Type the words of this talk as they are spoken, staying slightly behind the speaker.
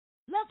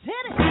And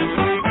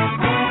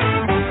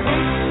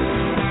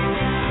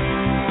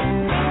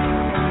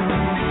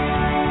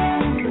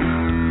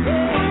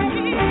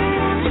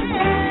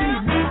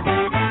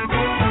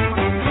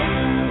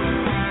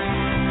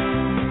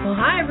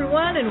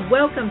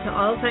welcome to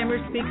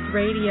Alzheimer's Speaks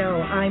Radio.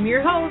 I'm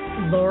your host,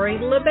 Lori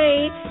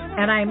LeBay,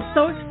 and I'm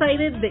so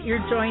excited that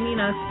you're joining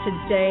us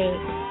today.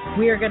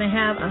 We are going to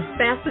have a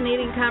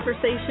fascinating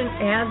conversation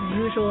as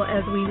usual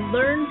as we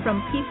learn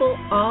from people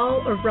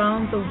all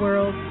around the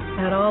world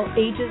at all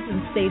ages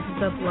and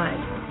stages of life.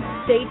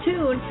 Stay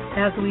tuned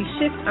as we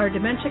shift our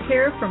dementia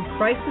care from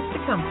crisis to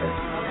comfort.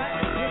 All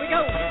right, here we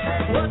go.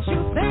 What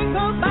you think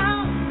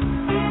about,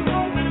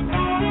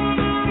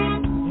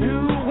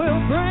 you will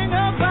bring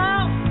about.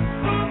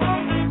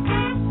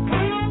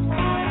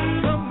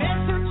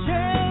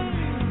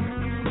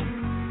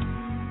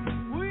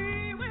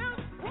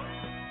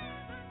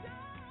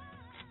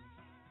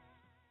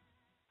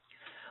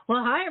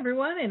 Well, hi,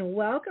 everyone, and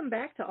welcome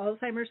back to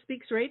Alzheimer's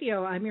Speaks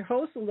Radio. I'm your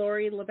host,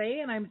 Lori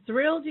LeBay, and I'm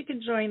thrilled you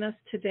can join us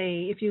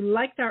today. If you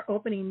liked our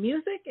opening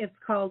music, it's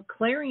called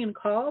Clarion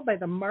Call by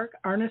the Mark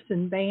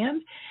Arneson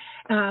Band,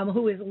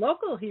 who is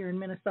local here in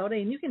Minnesota,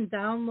 and you can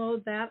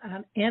download that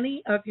on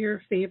any of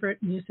your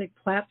favorite music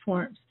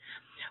platforms.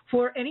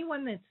 For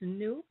anyone that's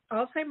new,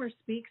 Alzheimer's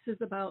Speaks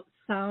is about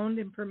sound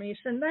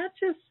information, not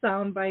just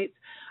sound bites.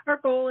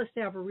 Our goal is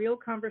to have real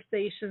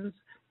conversations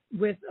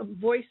with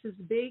voices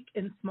big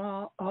and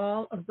small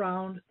all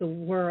around the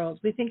world.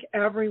 We think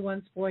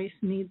everyone's voice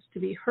needs to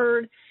be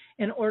heard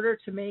in order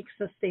to make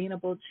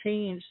sustainable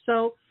change.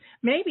 So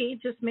maybe,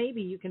 just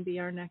maybe, you can be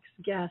our next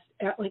guest.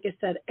 Like I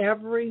said,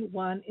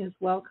 everyone is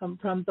welcome,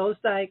 from those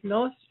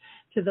diagnosed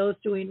to those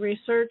doing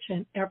research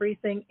and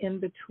everything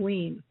in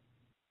between.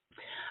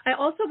 I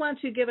also want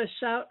to give a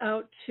shout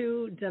out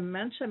to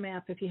Dementia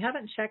Map. If you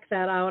haven't checked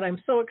that out,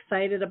 I'm so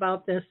excited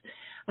about this.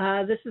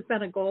 This has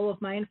been a goal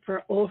of mine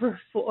for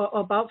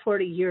about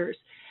 40 years.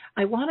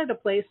 I wanted a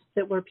place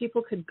where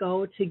people could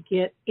go to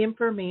get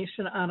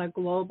information on a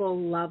global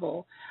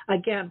level.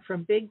 Again,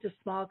 from big to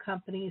small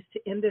companies to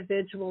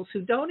individuals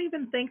who don't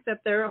even think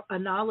that they're a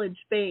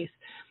knowledge base.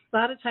 A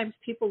lot of times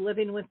people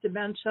living with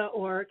dementia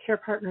or care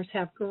partners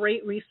have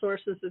great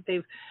resources that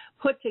they've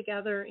put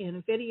together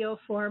in video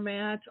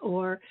format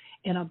or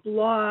in a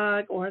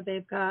blog, or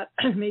they've got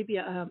maybe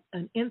an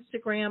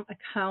Instagram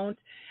account.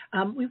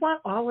 We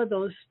want all of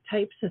those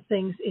types of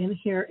things in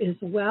here, as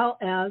well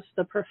as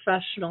the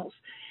professionals,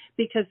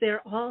 because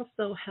they're all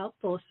so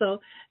helpful. So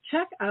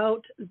check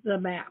out the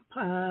map.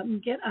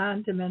 Get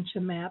on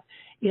Dementia Map.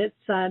 It's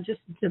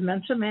just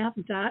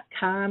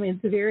dementiamap.com.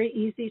 It's very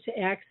easy to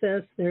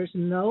access. There's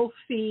no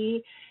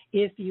fee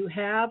if you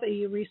have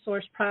a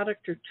resource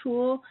product or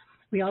tool.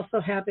 We also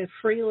have a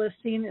free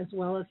listing as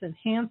well as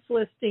enhanced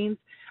listings.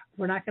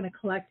 We're not going to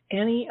collect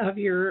any of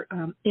your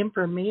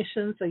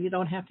information, so you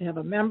don't have to have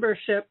a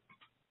membership.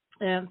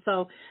 And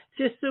so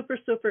just super,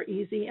 super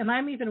easy. And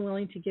I'm even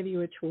willing to give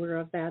you a tour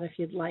of that if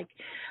you'd like.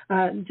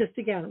 Just,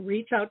 again,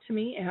 reach out to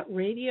me at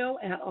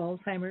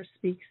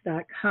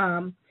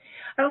radio@alzheimersspeaks.com.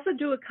 I also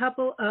do a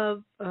couple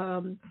of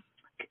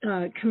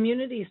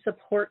community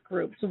support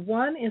groups.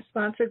 One is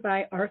sponsored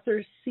by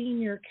Arthur's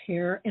Senior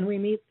Care, and we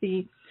meet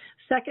the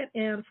second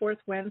and fourth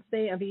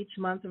Wednesday of each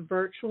month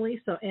virtually,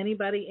 so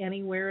anybody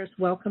anywhere is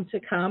welcome to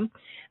come.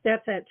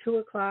 That's at 2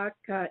 o'clock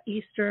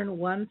Eastern,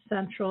 1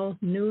 Central,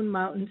 noon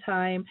Mountain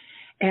Time,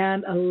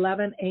 and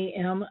 11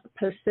 a.m.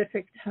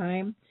 Pacific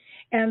Time.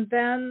 And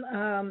then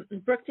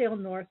Brookdale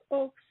North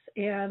Oaks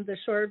and the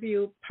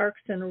Shoreview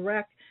Parks and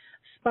Rec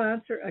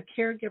sponsor a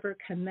Caregiver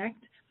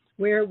Connect,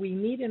 where we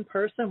meet in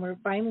person. We're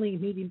finally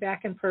meeting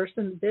back in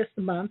person this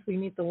month. We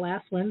meet the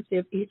last Wednesday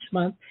of each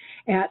month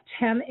at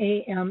 10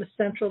 a.m.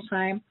 Central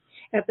Time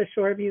at the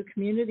Shoreview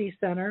Community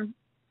Center.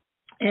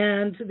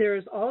 And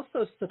there's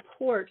also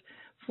support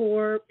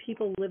for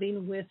people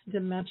living with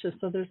dementia,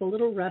 so there's a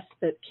little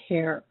respite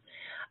care.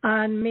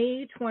 On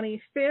May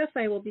 25th,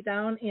 I will be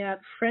down at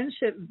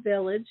Friendship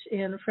Village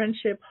in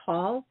Friendship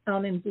Hall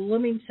down in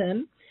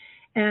Bloomington,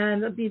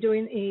 and I'll be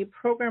doing a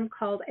program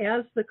called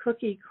As the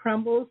Cookie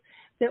Crumbles.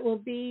 That will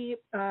be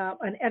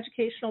an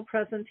educational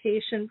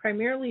presentation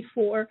primarily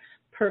for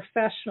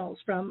professionals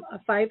from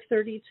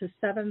 5:30 to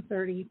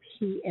 7:30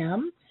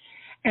 p.m.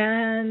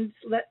 And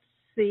let's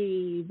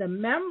see, the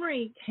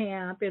Memory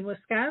Camp in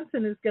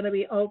Wisconsin is going to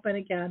be open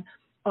again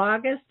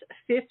August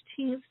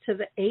 15th to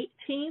the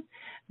 18th.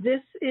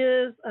 This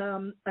is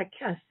a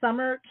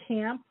summer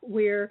camp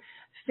where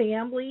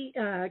family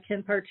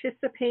can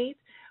participate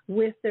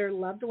with their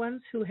loved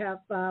ones who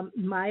have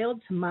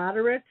mild to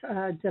moderate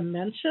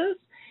dementias.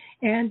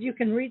 And you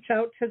can reach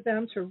out to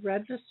them to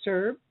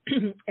register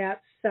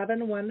at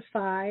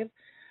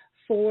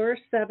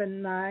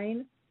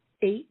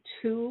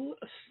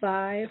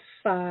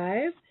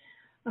 715-479-8255.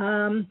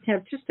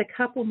 Have just a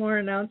couple more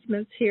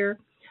announcements here.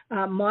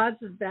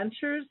 Maud's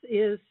Ventures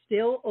is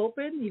still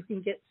open. You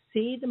can get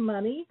seed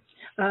money.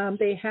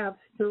 They have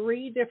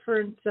 3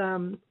 different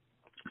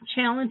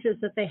challenges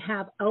that they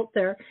have out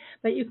there,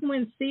 but you can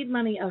win seed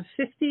money of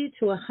 $50,000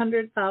 to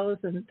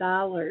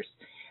 $100,000.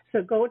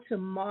 So go to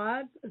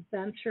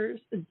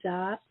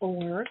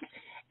maudsventures.org.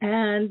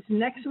 And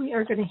next we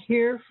are going to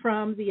hear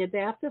from the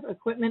Adaptive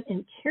Equipment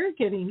and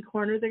Caregiving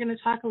Corner. They're going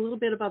to talk a little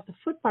bit about the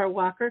footbar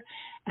walker,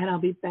 and I'll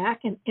be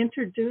back and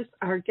introduce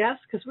our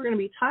guests because we're going to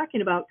be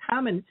talking about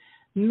common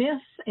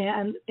myths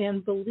and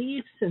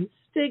beliefs and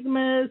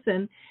stigmas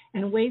and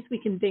ways we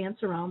can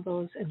dance around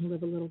those and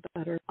live a little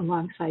better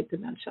alongside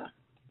dementia.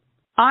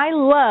 I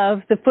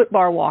love the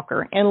footbar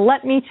walker, and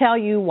let me tell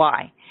you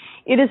why.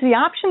 It is the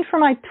option for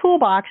my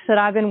toolbox that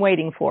I've been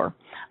waiting for.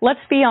 Let's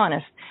be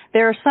honest.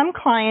 There are some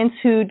clients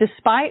who,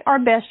 despite our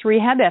best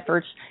rehab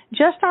efforts,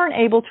 just aren't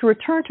able to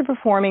return to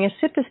performing a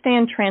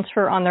sit-to-stand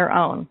transfer on their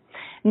own.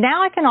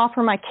 Now I can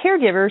offer my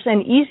caregivers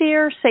an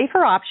easier,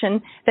 safer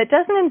option that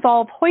doesn't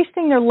involve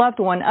hoisting their loved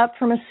one up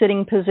from a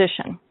sitting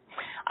position.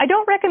 I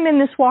don't recommend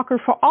this walker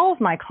for all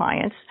of my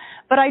clients,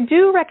 but I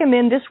do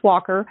recommend this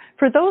walker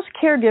for those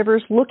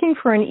caregivers looking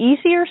for an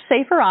easier,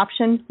 safer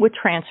option with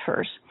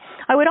transfers.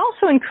 I would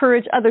also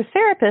encourage other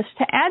therapists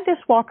to add this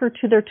walker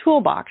to their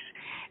toolbox.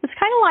 It's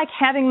kind of like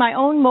having my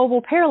own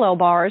mobile parallel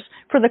bars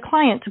for the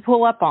client to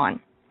pull up on.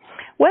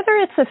 Whether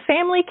it's a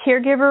family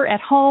caregiver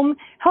at home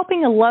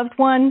helping a loved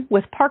one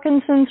with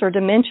Parkinson's or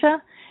dementia,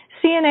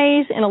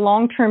 CNAs in a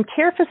long-term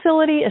care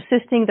facility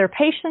assisting their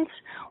patients,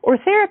 or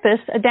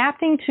therapists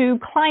adapting to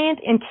client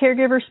and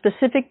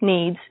caregiver-specific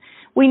needs,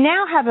 we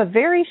now have a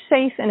very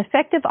safe and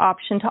effective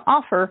option to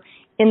offer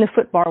in the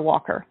footbar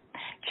walker.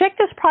 Check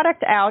this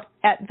product out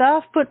at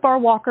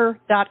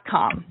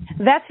thefootbarwalker.com.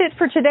 That's it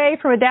for today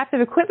from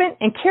Adaptive Equipment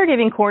and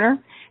Caregiving Corner.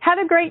 Have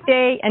a great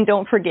day, and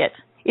don't forget,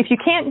 if you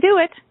can't do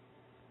it,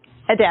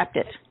 adapt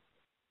it.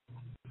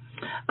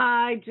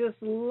 I just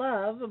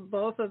love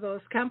both of those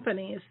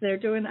companies. They're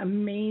doing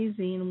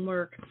amazing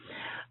work.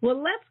 Well,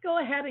 let's go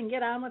ahead and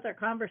get on with our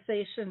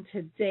conversation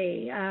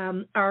today.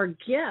 Our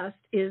guest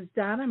is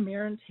Donna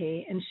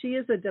Mirante, and she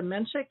is a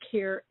dementia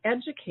care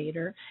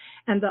educator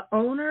and the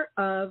owner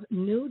of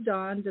New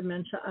Dawn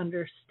Dementia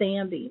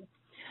Understanding.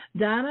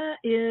 Donna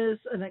is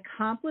an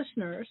accomplished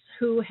nurse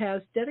who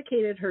has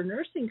dedicated her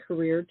nursing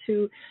career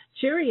to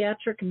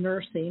geriatric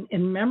nursing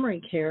and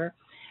memory care,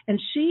 and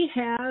she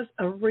has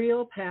a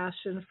real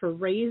passion for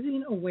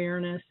raising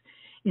awareness,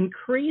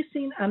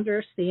 increasing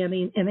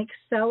understanding, and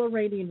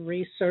accelerating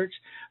research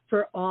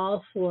for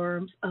all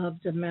forms of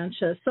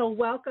dementia. So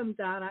welcome,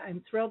 Donna.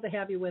 I'm thrilled to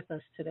have you with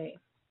us today.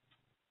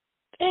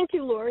 Thank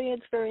you, Lori.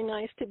 It's very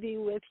nice to be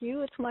with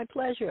you. It's my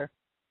pleasure.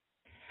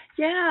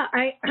 Yeah,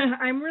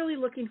 I'm really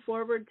looking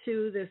forward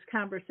to this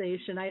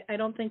conversation. I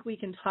don't think we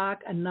can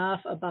talk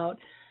enough about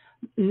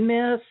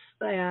myths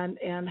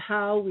and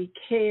how we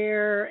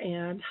care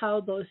and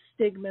how those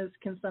stigmas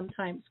can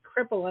sometimes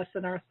cripple us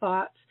in our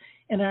thoughts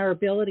and our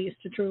abilities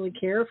to truly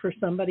care for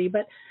somebody.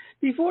 But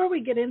before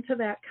we get into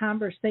that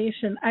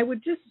conversation, I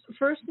would just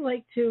first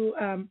like to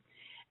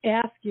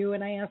ask you,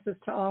 and I ask this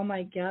to all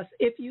my guests,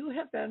 if you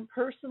have been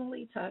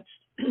personally touched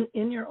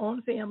in your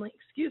own family,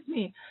 excuse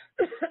me,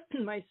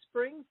 my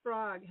spring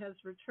frog has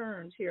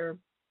returned here.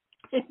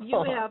 If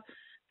you have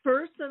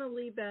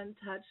personally been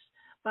touched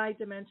by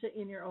dementia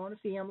in your own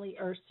family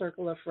or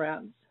circle of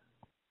friends?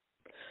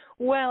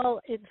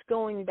 Well, it's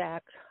going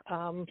back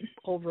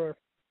over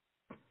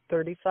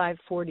 35,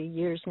 40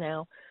 years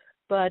now.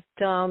 But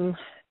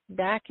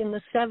back in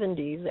the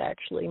 70s,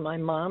 actually, my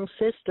mom's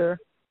sister,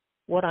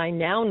 what I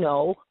now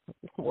know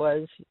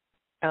was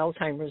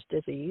Alzheimer's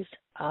disease.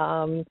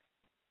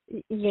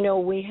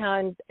 We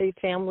had a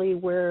family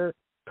where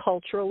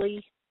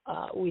culturally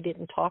we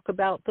didn't talk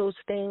about those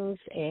things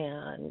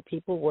and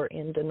people were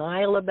in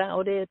denial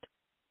about it.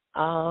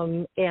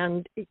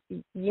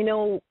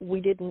 We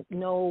didn't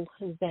know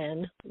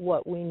then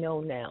what we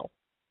know now.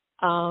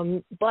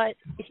 But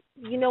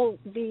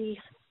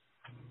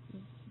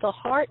the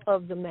heart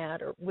of the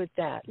matter with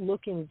that,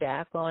 looking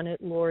back on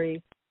it,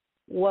 Lori,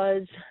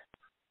 was,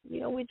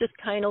 we just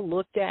kind of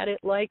looked at it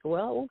like,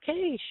 well,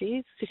 okay,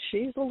 she's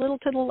a little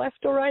to the left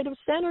or right of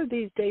center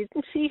these days.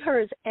 Didn't see her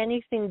as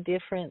anything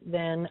different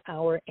than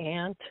our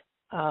aunt,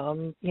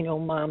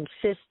 mom's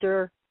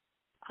sister.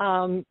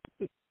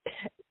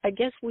 I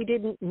guess we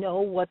didn't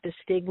know what the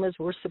stigmas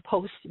were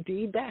supposed to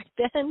be back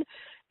then,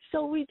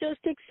 so we just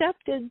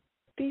accepted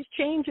these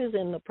changes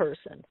in the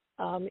person.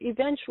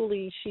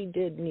 Eventually, she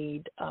did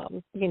need, a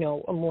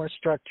more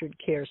structured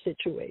care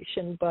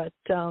situation, but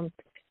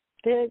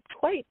there are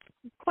quite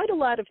a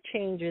lot of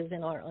changes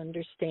in our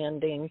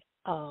understanding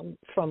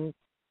from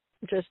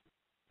just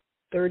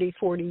 30,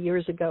 40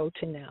 years ago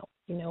to now.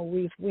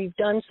 We've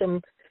done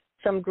some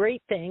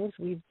great things.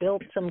 We've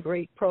built some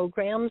great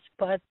programs,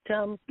 but,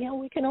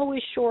 we can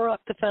always shore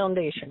up the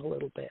foundation a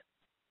little bit.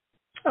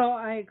 Oh,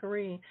 I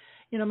agree.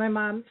 My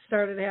mom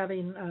started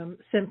having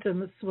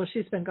symptoms. Well,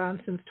 she's been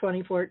gone since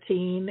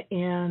 2014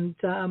 and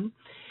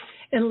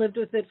lived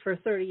with it for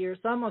 30 years,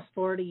 almost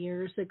 40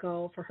 years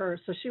ago for her.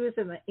 So she was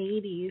in the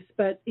 80s,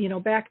 but,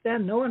 back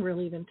then no one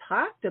really even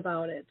talked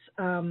about it.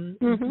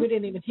 We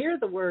didn't even hear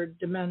the word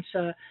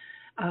dementia.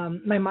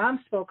 My mom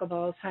spoke of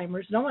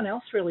Alzheimer's. No one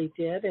else really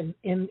did, and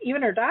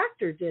even her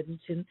doctor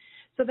didn't. And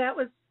so that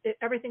was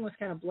everything was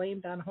kind of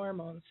blamed on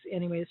hormones,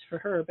 anyways, for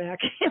her back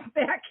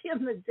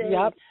in the day.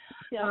 Yep.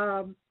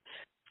 Yep.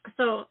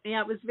 So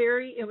yeah, it was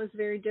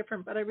very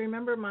different. But I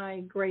remember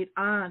my great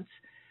aunt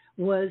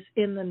was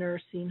in the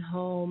nursing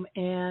home,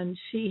 and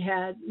she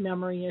had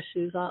memory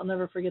issues. I'll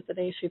never forget the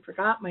day she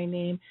forgot my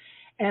name.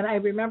 And I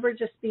remember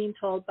just being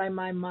told by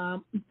my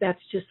mom,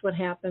 that's just what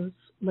happens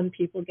when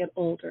people get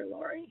older,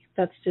 Lori.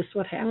 That's just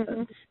what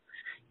happens.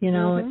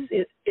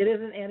 It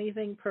isn't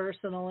anything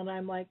personal. And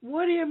I'm like,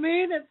 what do you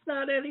mean it's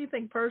not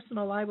anything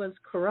personal? I was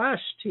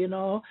crushed,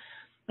 to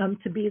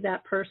be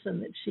that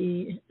person that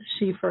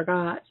she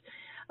forgot.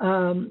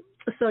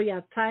 So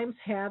yeah, times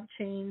have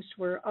changed.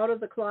 We're out of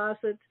the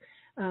closet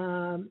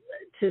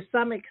to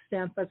some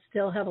extent, but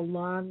still have a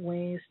long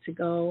ways to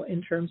go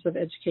in terms of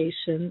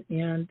education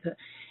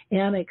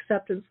and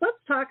acceptance. Let's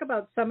talk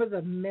about some of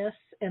the myths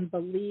and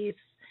beliefs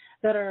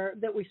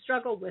that we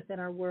struggle with in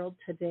our world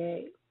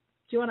today.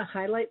 Do you want to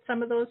highlight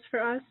some of those for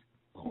us?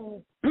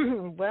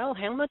 Well,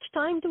 how much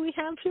time do we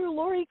have here,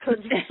 Lori?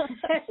 Because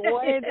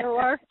boy,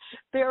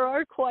 there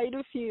are quite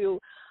a few.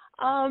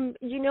 And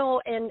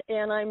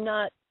I'm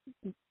not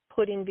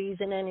putting these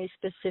in any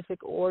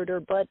specific order,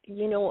 but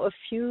a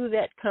few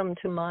that come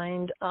to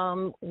mind.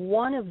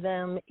 One of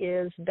them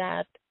is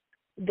that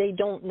they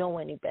don't know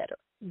any better.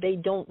 They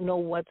don't know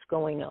what's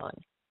going on.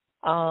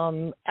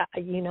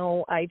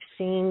 I've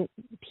seen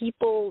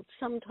people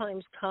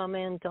sometimes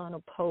comment on a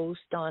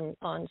post on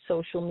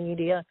social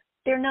media.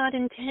 They're not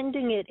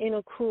intending it in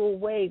a cruel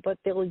way, but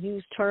they'll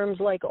use terms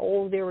like,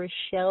 oh, they're a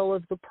shell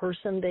of the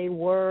person they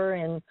were,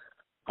 and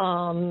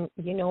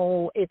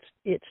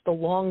it's the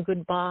long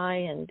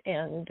goodbye,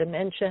 and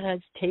dementia has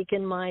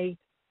taken my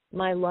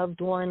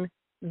loved one.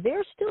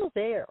 They're still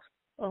there,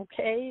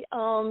 okay?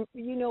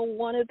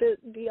 One of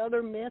the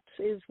other myths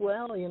is,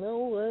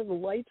 the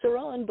lights are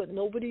on, but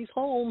nobody's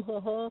home.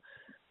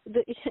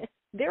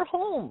 They're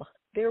home.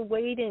 They're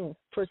waiting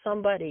for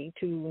somebody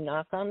to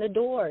knock on the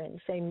door and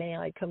say, may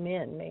I come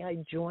in? May I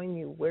join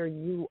you where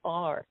you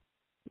are?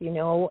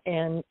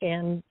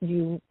 And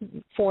you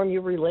form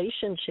your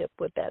relationship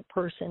with that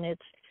person.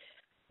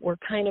 We're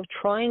kind of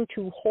trying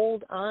to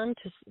hold on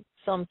to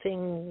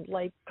something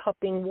like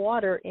cupping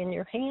water in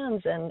your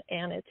hands, and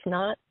it's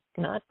not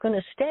going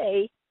to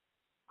stay.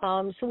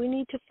 So we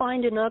need to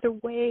find another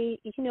way,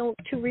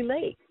 to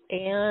relate.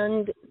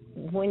 And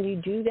when you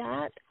do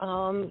that,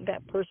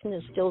 that person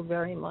is still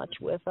very much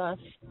with us.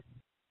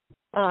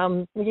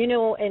 And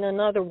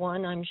another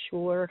one, I'm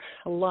sure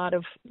a lot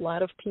of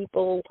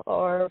people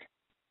are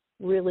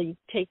really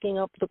taking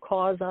up the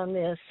cause on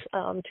this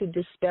to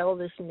dispel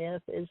this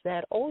myth, is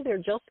that, they're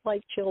just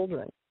like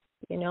children.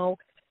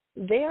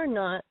 They are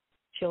not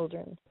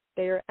children.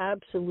 They are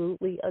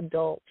absolutely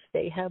adults.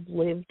 They have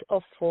lived a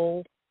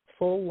full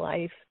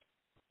life,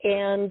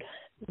 and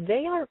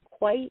they are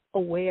quite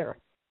aware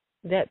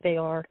that they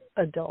are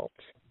adults.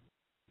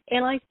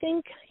 And I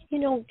think,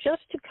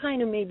 just to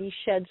kind of maybe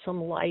shed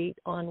some light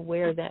on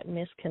where that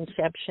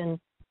misconception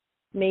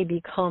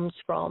maybe comes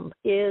from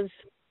is,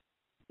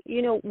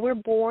 we're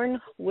born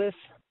with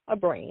a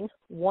brain,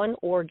 one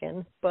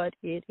organ, but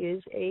it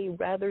is a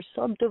rather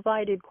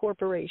subdivided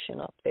corporation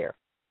up there.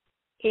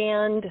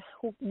 And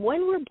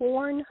when we're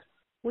born,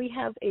 we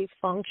have a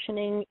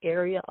functioning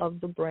area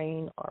of the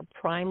brain, our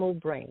primal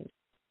brain,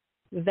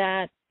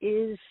 that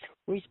is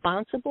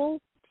responsible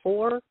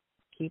for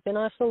keeping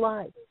us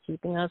alive,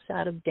 keeping us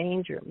out of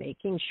danger,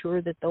 making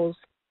sure that those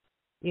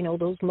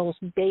most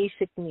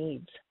basic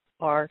needs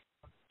are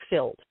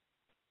filled.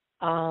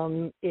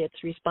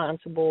 It's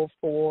responsible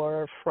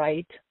for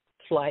fright,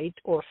 flight,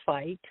 or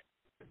fight,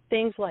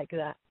 things like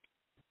that.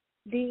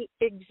 The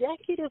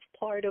executive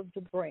part of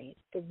the brain,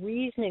 the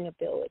reasoning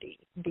ability,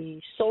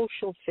 the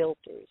social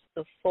filters,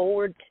 the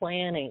forward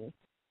planning,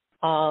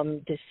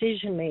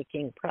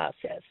 decision-making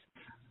process,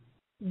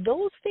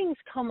 those things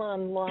come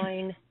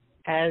online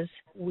as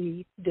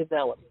we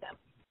develop them.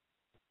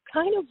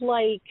 Kind of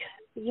like,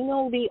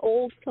 the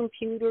old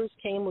computers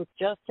came with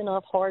just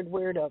enough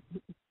hardware to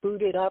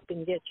boot it up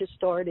and get you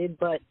started,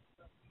 but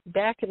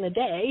back in the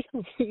day,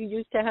 you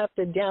used to have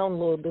to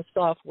download the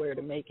software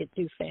to make it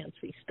do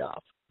fancy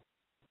stuff.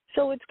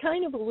 So it's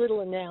kind of a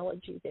little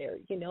analogy there.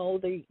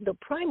 The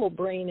primal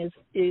brain is,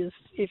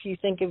 if you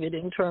think of it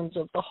in terms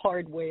of the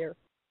hardware,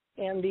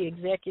 and the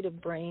executive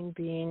brain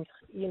being,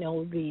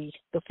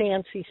 the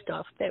fancy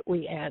stuff that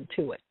we add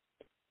to it.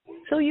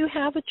 So you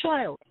have a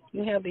child.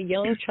 You have a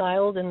young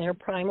child, and their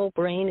primal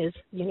brain is,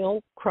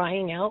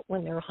 crying out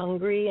when they're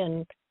hungry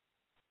and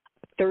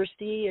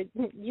thirsty.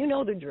 You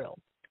know the drill.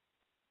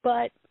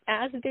 But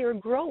as they're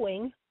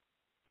growing,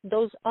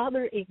 those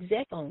other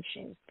exec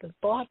functions, the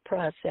thought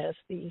process,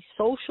 the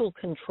social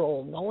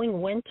control,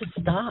 knowing when to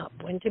stop,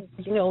 when to,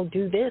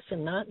 do this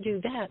and not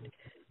do that,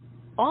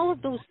 all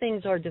of those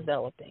things are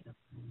developing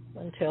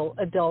until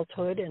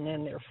adulthood, and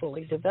then they're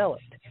fully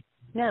developed.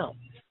 Now,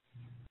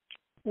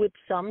 with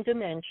some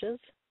dementias,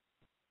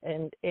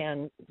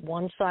 and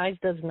one size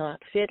does not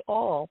fit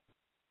all,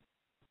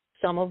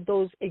 some of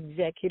those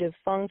executive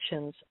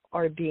functions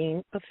are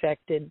being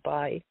affected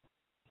by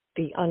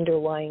the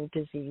underlying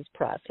disease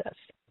process.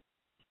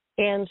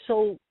 And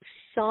so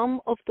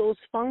some of those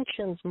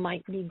functions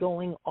might be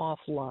going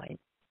offline.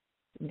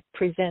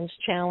 Presents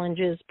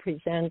challenges,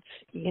 presents,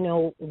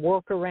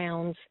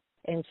 workarounds,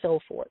 and so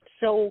forth.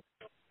 So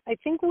I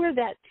think where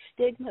that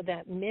stigma,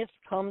 that myth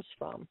comes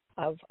from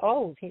of,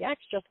 oh, he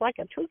acts just like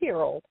a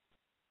 2-year-old,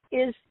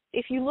 is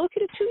if you look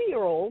at a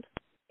 2-year-old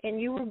and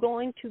you were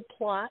going to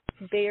plot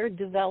their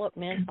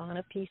development on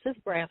a piece of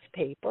graph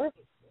paper,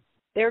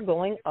 they're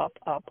going up,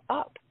 up,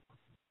 up.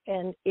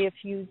 And if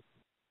you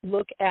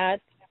look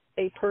at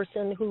a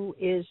person who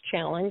is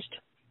challenged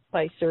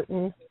by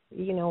certain,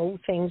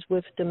 things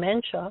with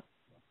dementia,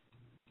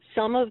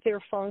 some of their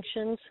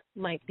functions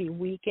might be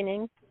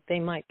weakening. They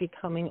might be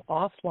coming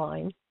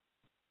offline.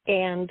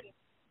 And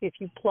if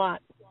you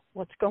plot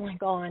what's going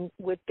on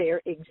with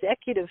their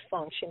executive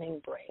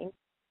functioning brain,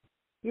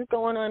 you're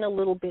going on a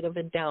little bit of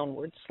a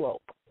downward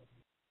slope.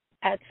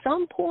 At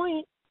some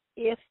point,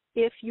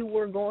 if you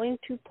were going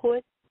to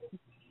put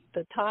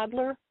the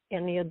toddler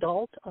and the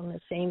adult on the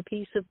same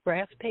piece of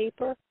graph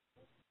paper,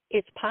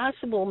 it's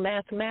possible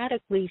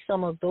mathematically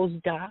some of those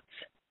dots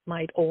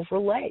might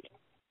overlay.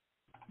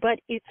 But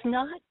it's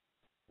not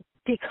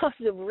because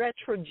of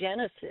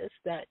retrogenesis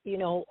that,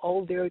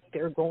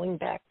 they're going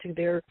back to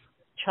their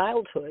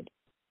childhood.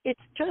 It's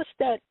just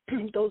that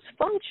those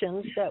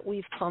functions that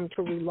we've come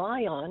to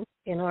rely on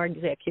in our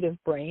executive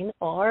brain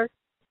are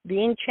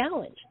being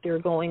challenged. They're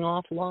going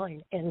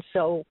offline. And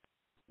so,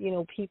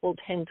 people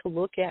tend to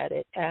look at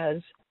it as,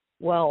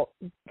 well,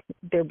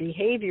 their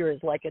behavior is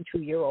like a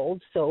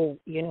 2-year-old, so,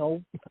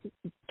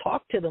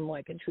 talk to them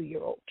like a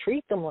 2-year-old,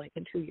 treat them like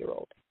a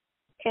 2-year-old.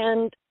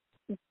 And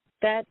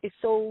that is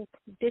so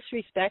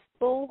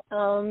disrespectful.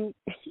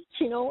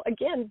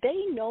 Again,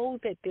 they know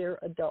that they're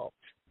adults.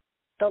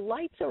 The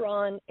lights are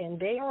on and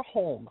they are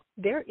home.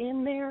 They're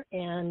in there,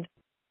 and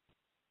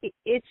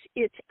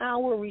it's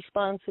our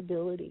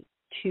responsibility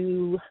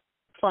to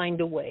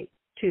find a way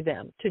to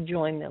them, to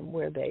join them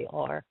where they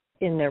are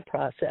in their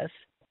process.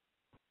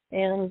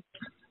 And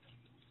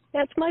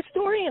that's my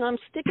story, and I'm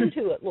sticking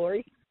to it,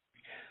 Lori.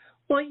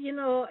 Well,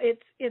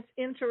 it's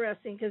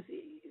interesting because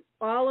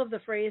all of the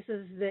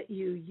phrases that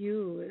you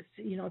use,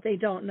 they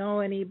don't know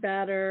any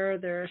better,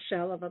 they're a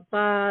shell of a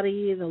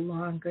body, the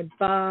long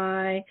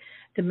goodbye,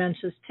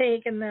 dementia's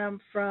taken them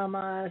from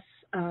us,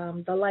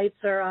 the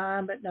lights are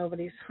on but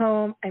nobody's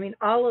home. I mean,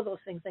 all of those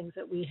things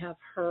that we have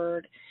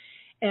heard.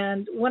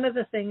 And one of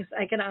the things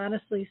I can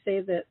honestly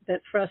say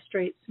that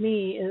frustrates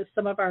me is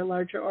some of our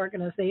larger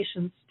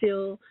organizations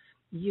still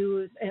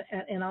use,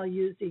 and I'll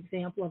use the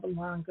example of a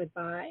long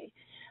goodbye.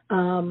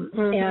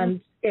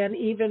 And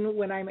even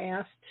when I'm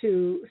asked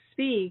to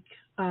speak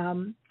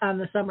on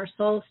the summer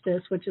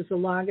solstice, which is the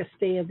longest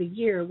day of the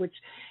year, which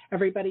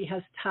everybody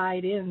has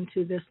tied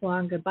into this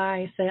long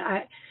goodbye, say,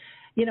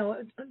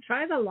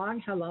 try the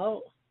long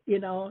hello.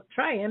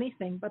 Try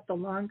anything but the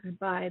long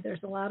goodbye.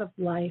 There's a lot of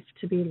life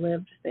to be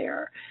lived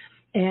there.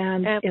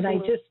 And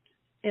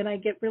I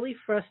get really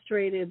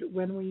frustrated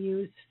when we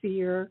use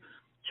fear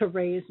to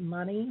raise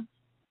money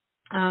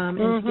and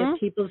to get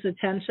people's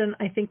attention.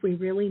 I think we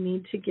really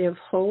need to give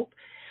hope.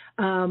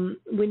 When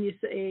you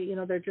say,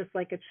 they're just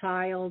like a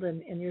child,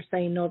 and you're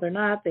saying, no, they're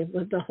not. They've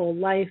lived a whole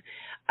life.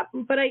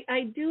 But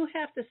I do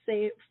have to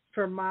say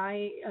for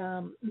my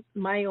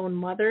own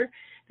mother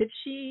that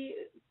she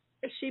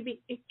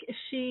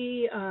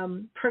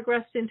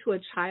progressed into a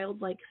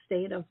childlike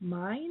state of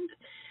mind,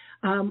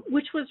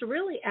 which was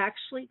really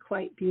actually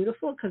quite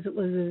beautiful because it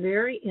was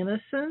very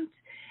innocent,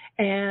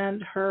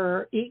 and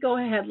her ego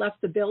had left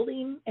the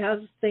building as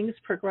things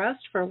progressed.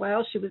 For a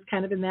while, she was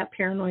kind of in that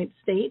paranoid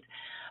state,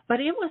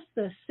 but it was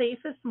the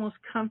safest, most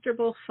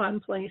comfortable, fun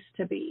place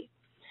to be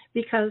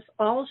because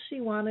all she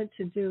wanted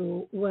to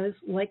do was,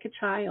 like a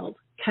child,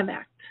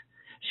 connect.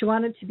 She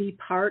wanted to be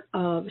part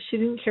of. She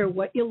didn't care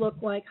what you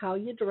looked like, how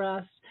you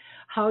dressed,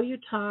 how you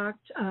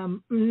talked.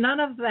 None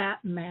of that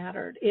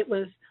mattered. It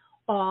was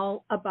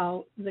all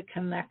about the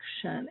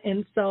connection.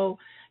 And so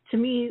to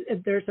me,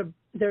 there's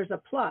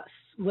a plus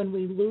when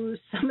we lose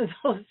some of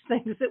those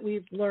things that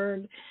we've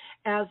learned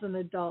as an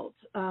adult,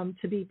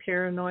 to be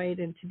paranoid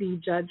and to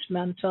be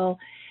judgmental.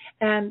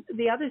 And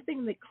the other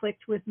thing that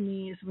clicked with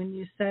me is when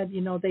you said,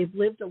 they've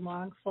lived a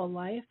long, full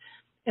life.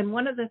 And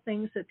one of the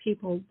things that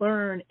people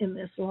learn in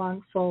this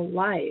long, full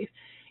life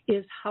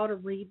is how to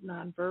read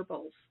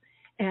nonverbals.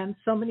 And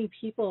so many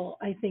people,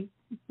 I think,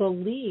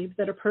 believe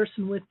that a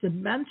person with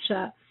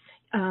dementia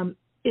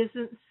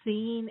isn't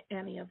seeing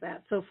any of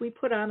that. So if we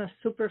put on a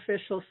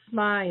superficial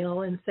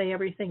smile and say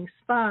everything's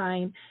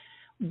fine,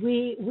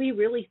 we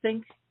really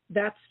think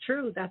that's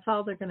true. That's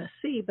all they're going to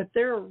see. But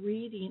they're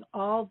reading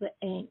all the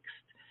angst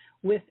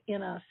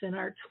within us and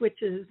our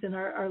twitches and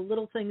our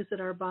little things that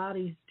our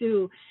bodies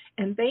do,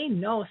 and they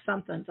know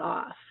something's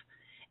off.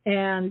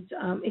 And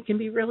it can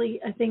be really,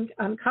 I think,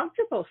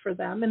 uncomfortable for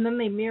them. And then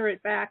they mirror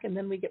it back, and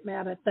then we get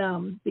mad at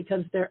them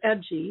because they're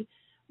edgy,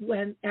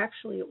 when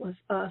actually it was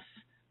us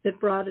that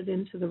brought it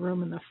into the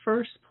room in the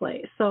first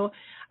place. So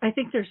I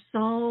think there's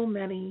so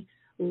many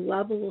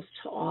levels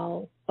to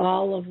all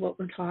of what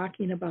we're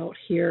talking about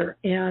here,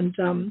 and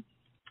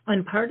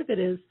part of it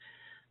is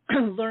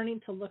learning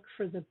to look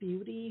for the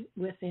beauty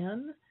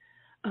within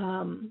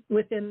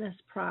this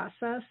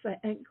process.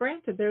 And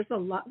granted, there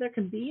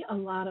can be a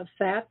lot of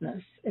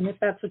sadness, and if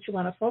that's what you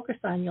want to focus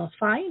on, you'll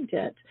find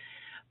it.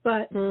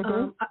 But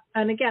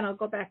and again, I'll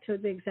go back to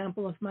the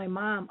example of my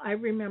mom. I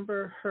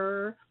remember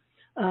her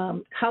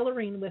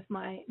coloring with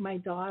my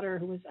daughter,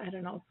 who was, I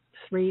don't know,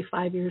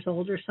 3-5 years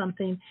old or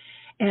something,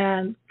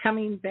 and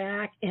coming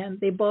back, and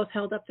they both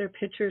held up their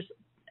pictures.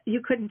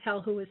 You couldn't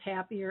tell who was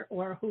happier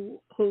or who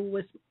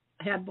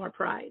had more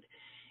pride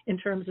in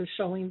terms of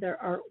showing their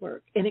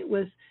artwork. And it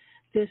was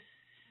this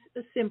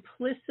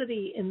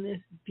simplicity and this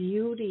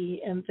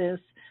beauty and this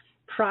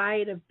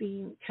pride of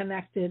being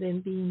connected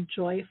and being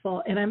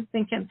joyful. And I'm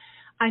thinking,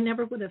 I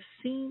never would have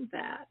seen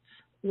that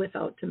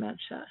without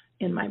dementia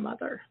in my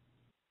mother.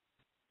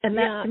 And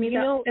that, to me,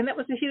 that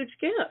was a huge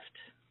gift.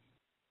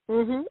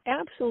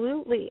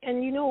 Absolutely.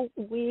 And,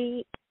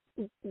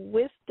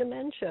 with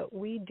dementia,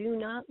 we do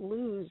not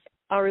lose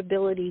our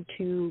ability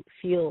to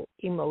feel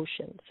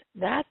emotions.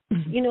 That,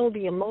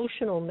 the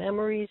emotional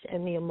memories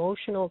and the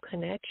emotional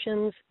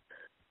connections,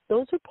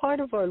 those are part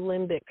of our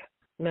limbic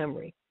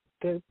memory,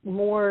 the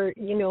more,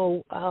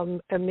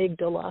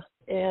 amygdala.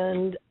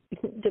 And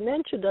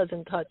dementia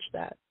doesn't touch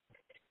that.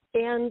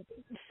 And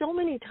so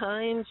many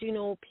times,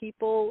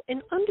 people,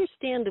 and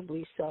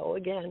understandably so,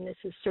 again, this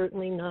is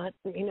certainly not,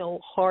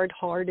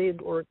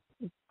 hard-hearted or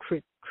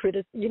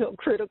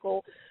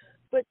critical,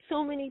 but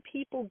so many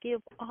people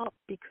give up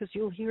because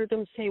you'll hear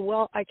them say,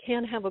 well, I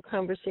can't have a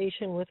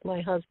conversation with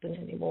my husband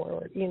anymore,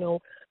 or,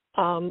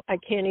 I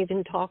can't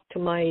even talk to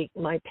my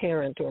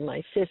parent or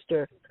my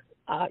sister,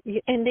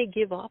 and they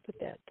give up at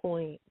that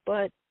point.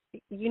 But,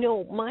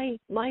 my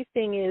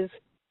thing is,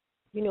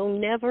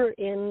 never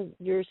in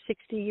your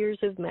 60 years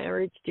of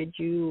marriage did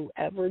you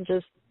ever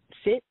just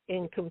sit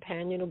in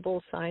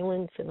companionable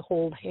silence and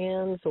hold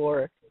hands,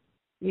 or,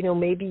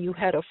 maybe you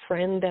had a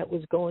friend that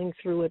was going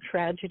through a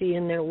tragedy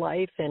in their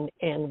life,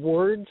 and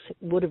words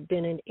would have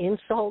been an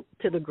insult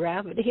to the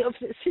gravity of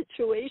the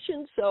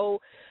situation. So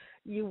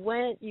you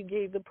went, you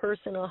gave the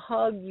person a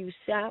hug, you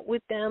sat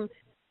with them.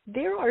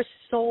 There are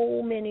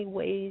so many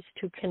ways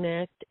to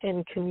connect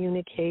and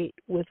communicate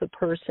with a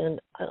person.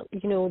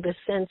 The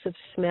sense of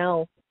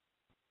smell.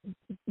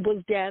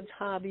 Was Dad's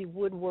hobby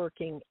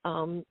woodworking?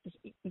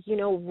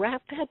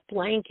 Wrap that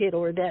blanket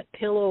or that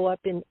pillow up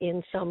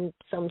in some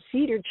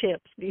cedar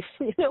chips,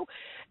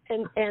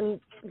 and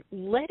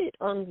let it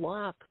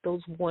unlock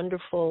those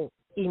wonderful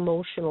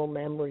emotional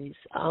memories.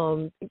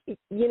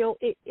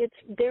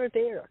 They're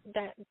there.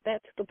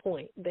 That's the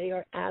point. They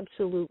are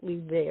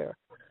absolutely there.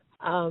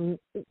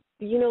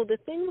 The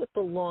thing with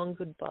the long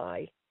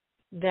goodbye,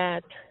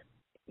 that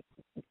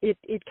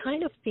it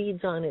kind of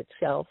feeds on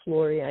itself,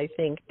 Lori, I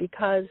think,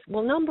 because,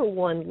 well, number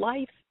one,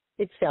 life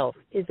itself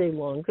is a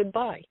long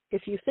goodbye.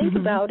 If you think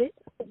about it,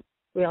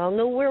 we all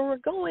know where we're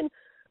going,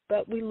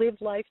 but we live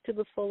life to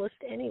the fullest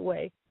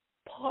anyway.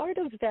 Part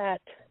of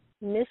that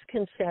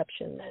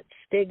misconception, that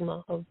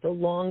stigma of the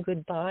long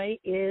goodbye,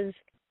 is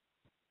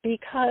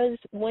because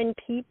when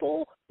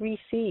people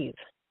receive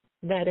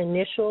that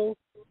initial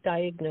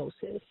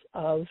diagnosis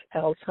of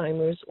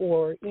Alzheimer's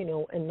or,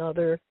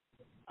 another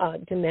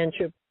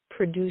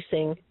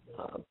dementia-producing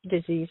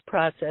disease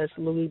process,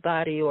 Lewy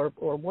body or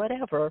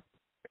whatever,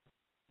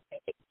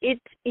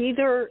 it's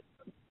either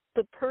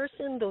the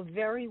person, the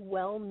very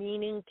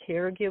well-meaning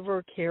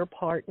caregiver, care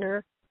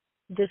partner,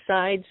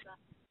 decides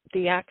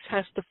the axe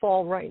has to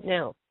fall right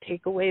now.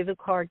 Take away the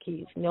car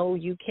keys. No,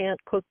 you can't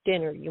cook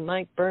dinner. You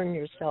might burn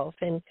yourself.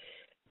 And,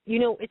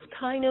 it's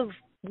kind of,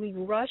 we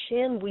rush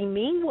in. We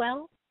mean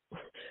well,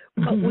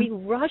 but we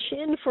rush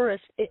in for a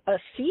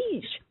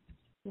siege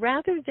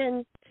rather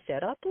than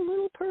set up a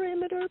little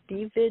perimeter,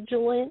 be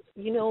vigilant,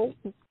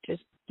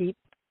 just keep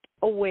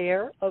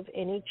aware of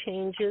any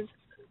changes.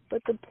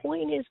 But the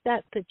point is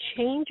that the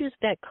changes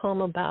that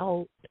come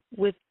about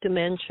with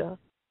dementia,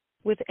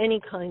 with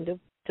any kind of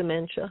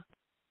dementia,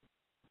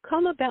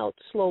 come about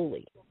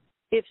slowly.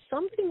 If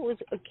something was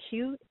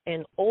acute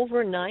and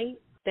overnight,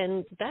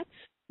 then that's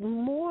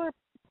more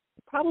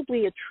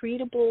probably a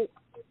treatable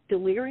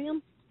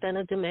delirium than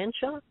a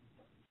dementia.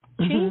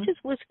 Changes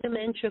with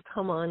dementia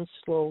come on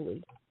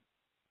slowly.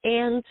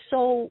 And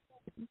so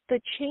the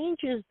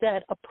changes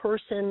that a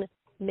person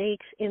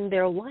makes in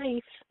their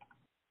life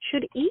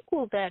should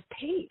equal that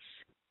pace.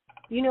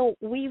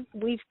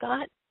 We've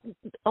got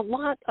a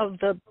lot of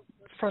the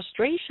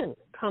frustration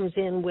comes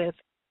in with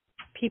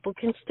people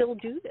can still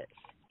do this.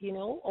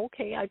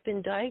 Okay, I've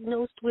been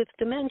diagnosed with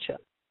dementia.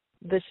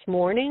 This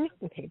morning,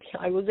 maybe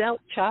I was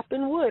out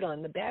chopping wood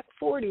on the back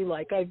 40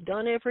 like I've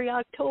done every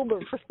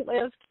October for the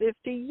last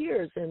 50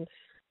 years, and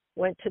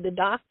went to the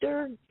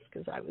doctor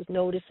because I was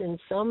noticing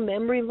some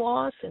memory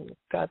loss and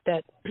got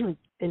that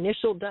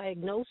initial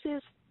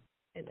diagnosis.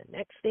 And the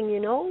next thing you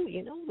know,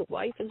 the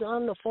wife is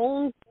on the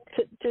phone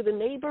to the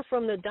neighbor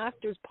from the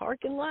doctor's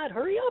parking lot.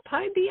 Hurry up,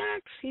 hide the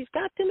axe. He's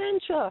got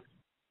dementia.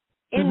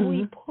 And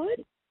we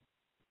put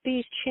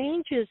these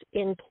changes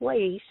in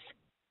place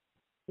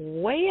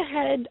way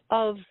ahead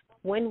of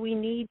when we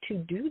need to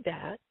do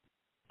that.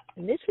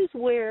 And this is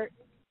where,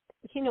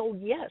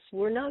 yes,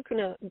 we're not going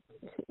to,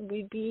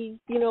 we'd be,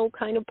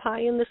 kind of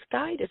pie in the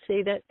sky to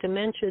say that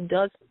dementia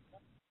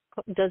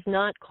does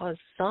not cause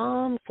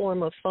some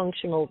form of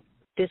functional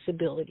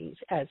disabilities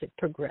as it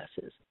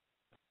progresses.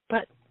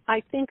 But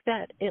I think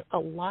that a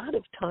lot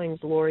of times,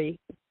 Lori,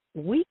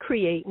 we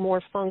create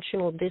more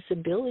functional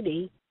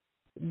disability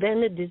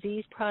than the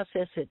disease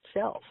process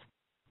itself.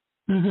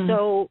 Mm-hmm.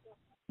 So,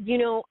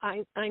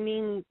 I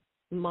mean,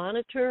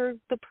 monitor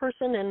the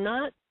person and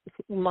not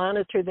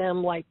monitor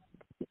them like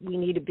we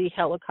need to be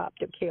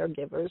helicopter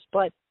caregivers,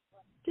 but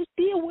just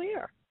be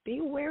aware. Be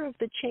aware of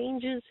the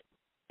changes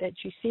that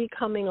you see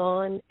coming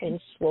on and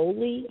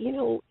slowly,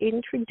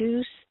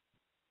 introduce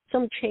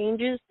some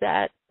changes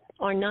that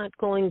are not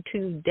going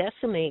to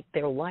decimate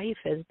their life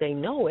as they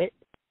know it.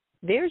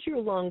 There's your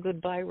long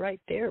goodbye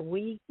right there.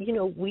 We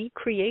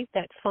create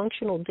that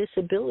functional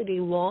disability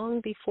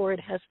long before it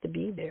has to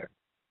be there.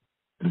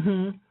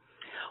 Mm-hmm.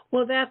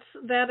 Well,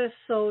 that is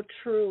so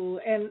true.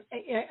 And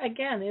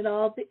again, it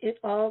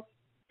all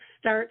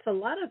starts a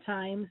lot of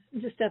times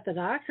just at the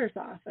doctor's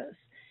office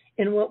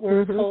in what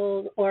we're mm-hmm.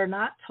 told or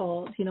not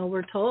told.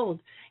 We're told,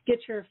 get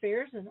your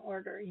affairs in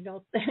order,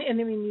 and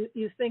I mean,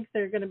 you think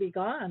they're going to be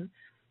gone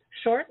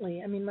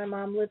shortly. I mean, my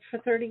mom lived for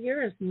 30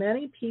 years.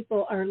 Many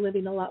people are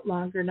living a lot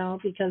longer now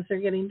because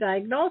they're getting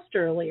diagnosed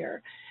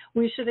earlier.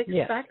 We should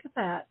expect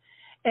that.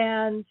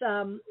 And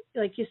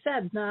like you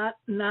said,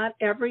 not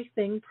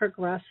everything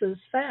progresses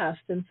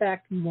fast. In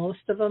fact, most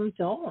of them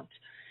don't,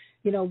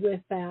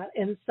 with that.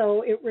 And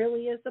so it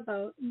really is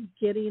about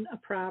getting a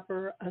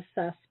proper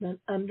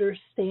assessment,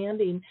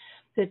 understanding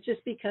that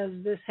just because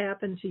this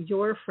happened to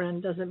your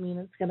friend doesn't mean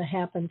it's going to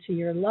happen to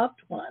your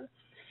loved one,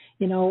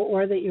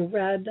 or that you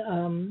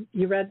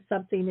read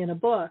something in a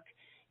book,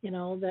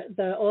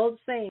 the old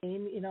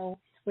saying,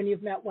 when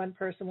you've met one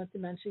person with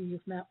dementia,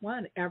 you've met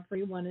one.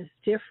 Everyone is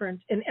different,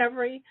 and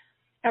every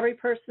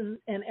person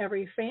and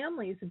every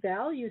family's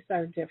values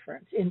are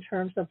different in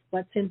terms of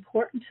what's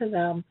important to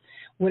them.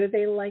 What do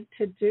they like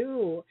to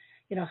do?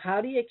 How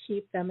do you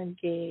keep them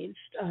engaged?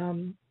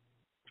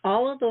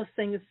 All of those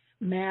things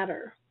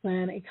matter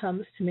when it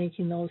comes to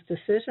making those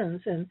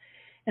decisions, and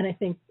I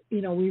think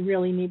we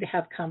really need to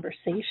have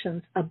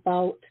conversations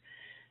about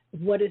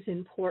what is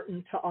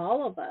important to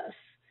all of us.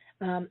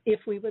 If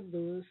we would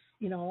lose,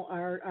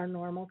 our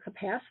normal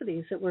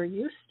capacities that we're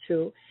used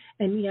to,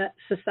 and yet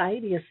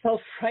society is so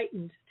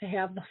frightened to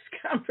have those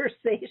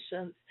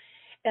conversations,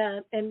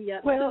 and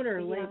yet sooner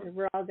or later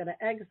we're all going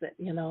to exit.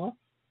 Go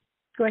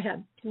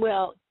ahead.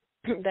 Well,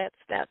 that's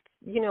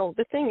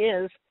the thing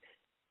is,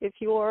 if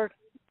you're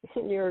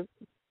in your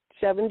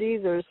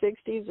 70s or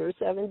 60s or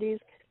 70s,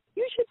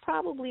 you should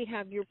probably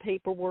have your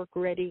paperwork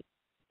ready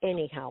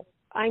anyhow.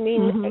 I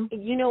mean, mm-hmm.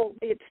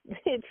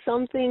 It's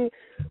something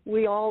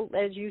we all,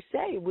 as you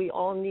say, we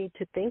all need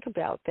to think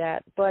about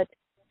that. But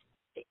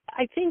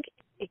I think,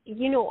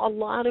 a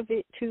lot of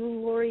it too,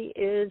 Lori,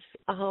 is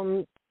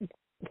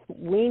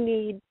we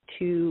need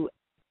to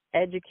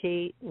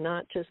educate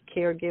not just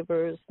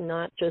caregivers,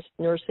 not just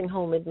nursing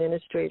home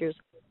administrators.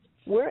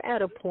 We're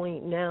at a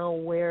point now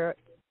where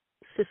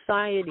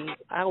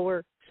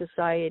our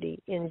society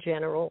in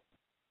general,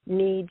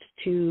 needs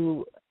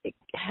to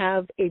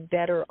have a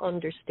better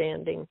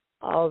understanding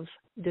of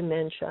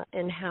dementia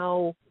and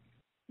how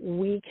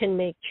we can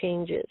make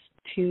changes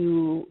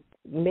to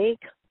make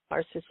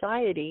our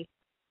society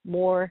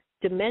more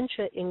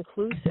dementia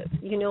inclusive.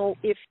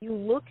 If you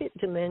look at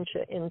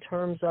dementia in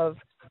terms of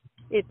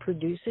it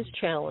produces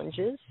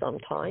challenges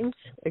sometimes,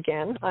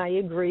 again, I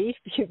agree,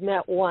 you've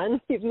met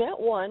one.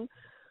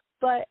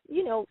 But,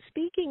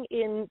 speaking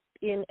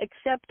in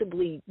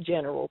acceptably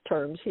general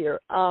terms here,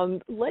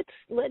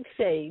 let's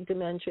say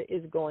dementia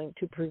is going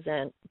to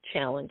present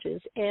challenges,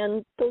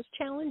 and those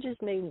challenges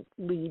may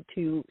lead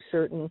to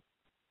certain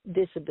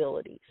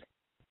disabilities.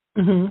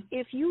 Mm-hmm.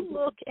 If you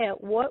look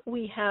at what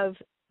we have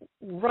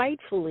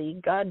rightfully,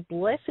 God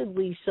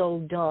blessedly so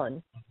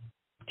done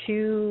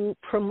to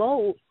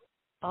promote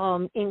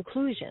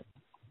inclusion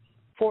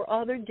for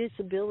other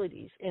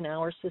disabilities in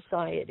our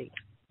society,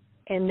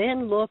 and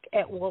then look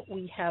at what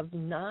we have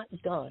not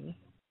done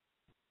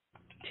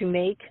to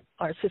make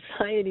our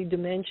society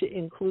dementia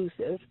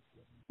inclusive,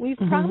 we've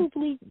mm-hmm.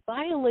 probably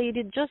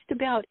violated just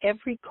about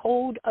every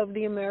code of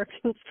the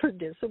Americans for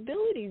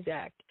Disabilities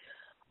Act.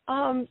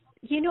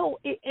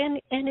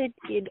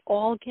 It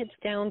all gets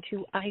down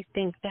to, I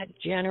think, that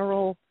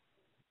general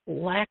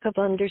lack of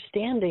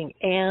understanding.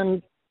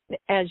 And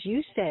as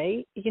you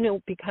say,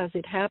 because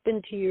it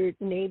happened to your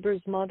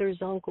neighbor's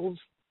mother's uncle's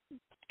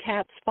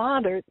cat's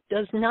father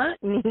does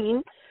not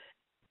mean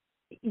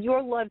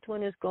your loved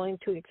one is going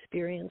to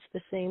experience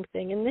the same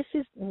thing. And this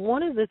is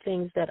one of the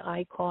things that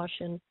I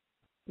caution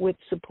with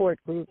support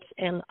groups.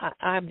 And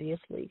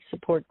obviously,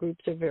 support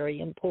groups are very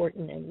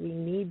important and we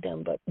need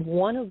them. But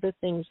one of the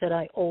things that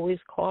I always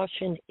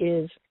caution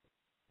is,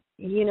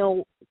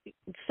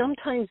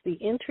 sometimes the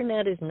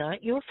internet is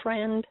not your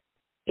friend.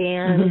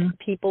 And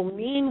people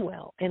mean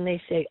well, and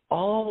they say,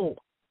 oh,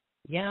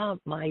 yeah,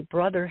 my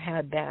brother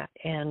had that,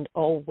 and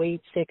oh,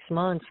 wait 6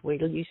 months, wait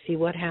till you see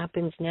what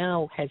happens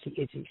now. Has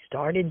he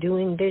started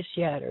doing this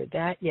yet or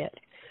that yet?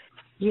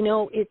 You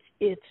know,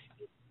 it's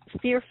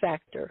fear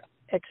factor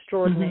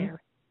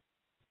extraordinaire,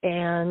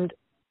 and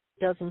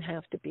doesn't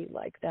have to be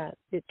like that.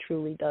 It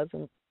truly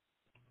doesn't.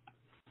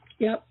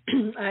 Yep,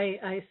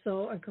 I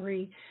so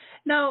agree.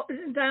 Now,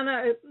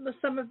 Donna,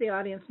 some of the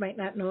audience might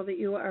not know that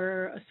you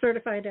are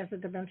certified as a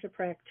dementia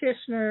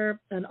practitioner,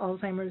 an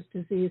Alzheimer's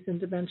disease and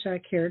dementia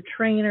care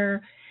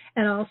trainer,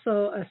 and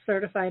also a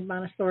certified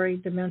Montessori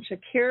dementia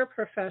care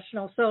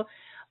professional. So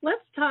let's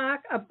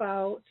talk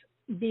about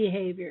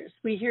behaviors.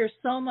 We hear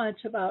so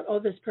much about, oh,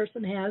 this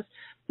person has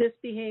this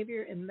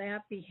behavior and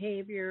that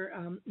behavior,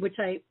 which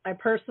I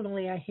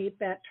personally, I hate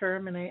that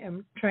term, and I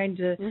am trying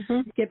to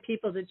get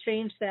people to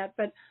change that.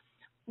 But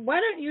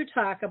why don't you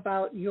talk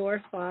about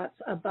your thoughts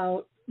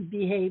about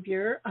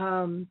behavior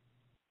and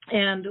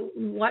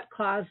what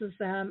causes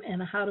them,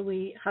 and how do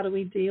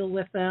we deal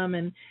with them,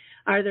 and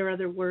are there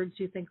other words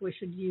you think we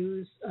should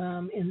use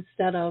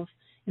instead of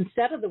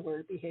the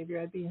word behavior?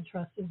 I'd be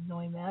interested in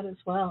knowing that as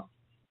well.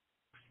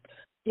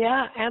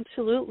 Yeah,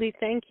 absolutely.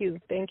 Thank you.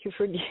 Thank you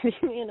for giving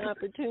me an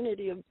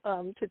opportunity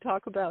to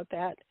talk about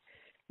that.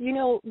 You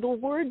know, the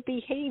word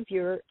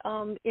behavior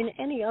in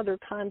any other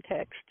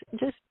context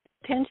just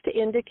tends to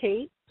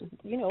indicate,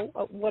 you know,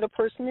 what a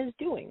person is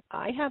doing.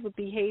 I have a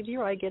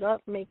behavior. I get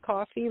up, make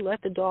coffee,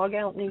 let the dog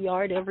out in the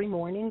yard every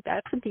morning.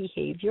 That's a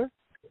behavior.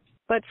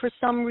 But for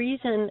some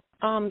reason,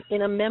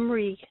 in a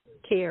memory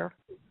care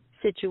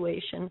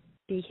situation,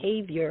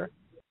 behavior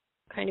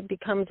kind of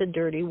becomes a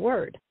dirty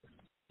word.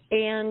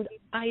 And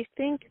I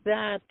think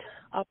that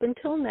up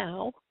until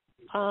now,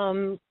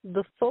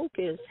 the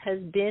focus has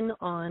been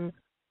on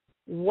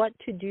what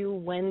to do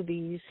when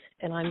these,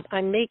 and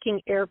I'm making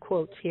air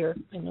quotes here.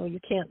 I know you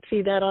can't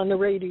see that on the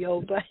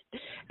radio, but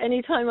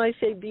anytime I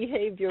say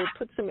behavior,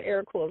 put some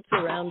air quotes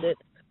around it.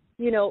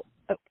 You know,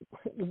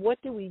 what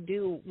do we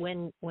do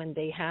when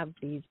they have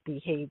these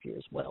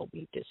behaviors? Well,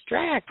 we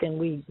distract and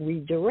we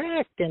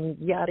redirect and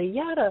yada,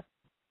 yada.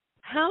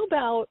 How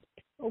about,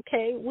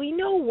 okay, we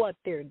know what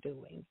they're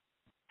doing.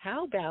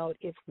 How about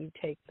if we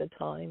take the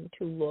time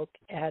to look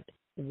at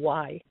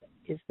why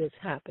is this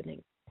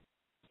happening?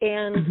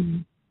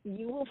 And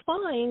you will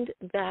find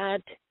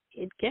that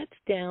it gets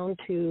down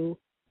to,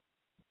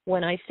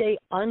 when I say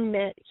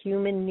unmet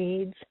human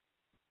needs,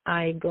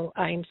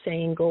 I'm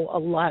saying go a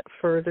lot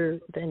further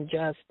than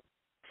just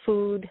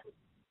food,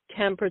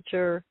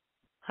 temperature,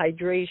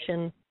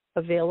 hydration,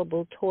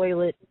 available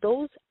toilet.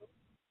 Those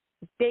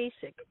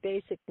basic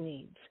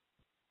needs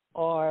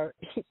are,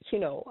 you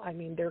know, I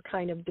mean, they're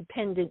kind of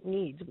dependent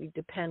needs. We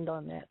depend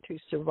on that to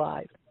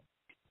survive.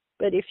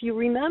 But if you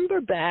remember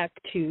back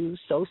to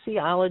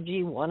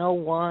Sociology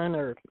 101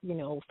 or, you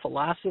know,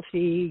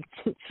 philosophy,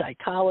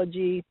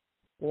 psychology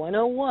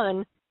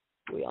 101,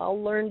 we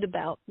all learned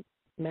about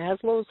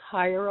Maslow's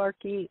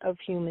hierarchy of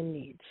human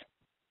needs.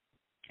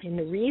 And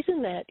the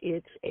reason that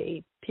it's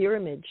a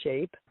pyramid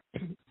shape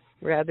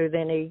rather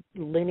than a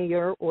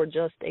linear or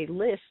just a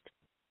list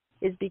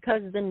is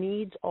because the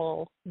needs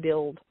all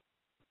build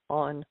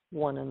on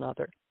one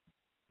another.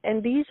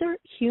 And these are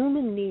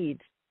human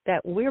needs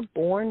that we're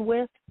born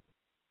with.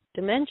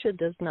 Dementia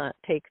does not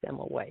take them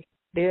away.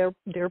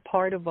 They're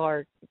part of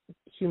our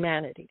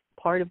humanity,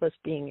 part of us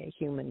being a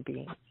human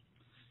being.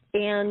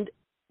 And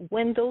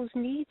when those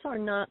needs are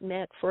not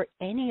met for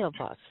any of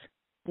us,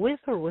 with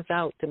or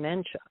without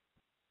dementia,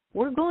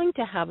 we're going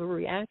to have a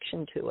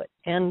reaction to it.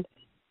 And,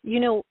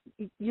 you know,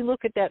 you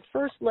look at that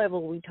first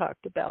level we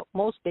talked about,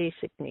 most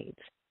basic needs.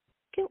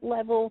 Second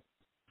level,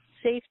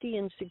 safety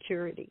and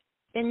security.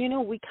 And, you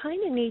know, we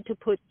kind of need to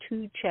put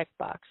two check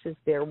boxes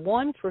there.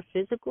 One for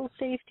physical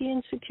safety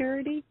and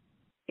security,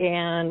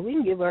 and we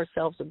can give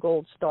ourselves a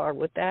gold star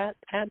with that.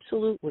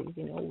 Absolutely.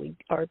 You know,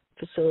 our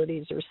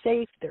facilities are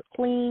safe, they're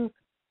clean,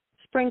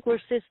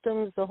 sprinkler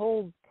systems, the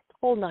whole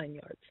 9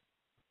 yards.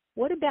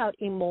 What about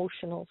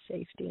emotional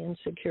safety and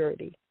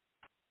security?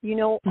 You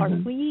know, are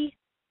we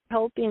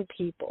helping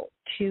people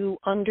to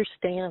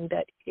understand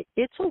that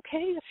it's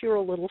okay if you're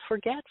a little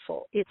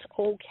forgetful? It's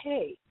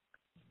okay.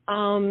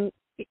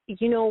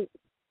 You know,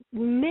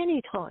 many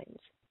times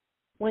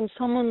when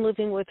someone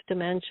living with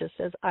dementia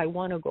says, I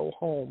want to go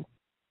home,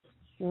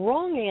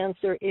 wrong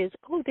answer is,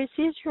 oh, this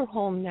is your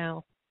home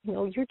now. You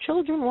know, your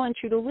children want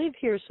you to live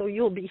here so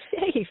you'll be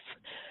safe.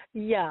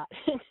 Yeah,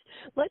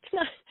 let's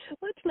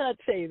not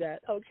say that,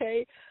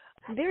 okay?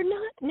 They're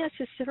not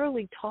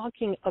necessarily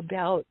talking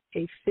about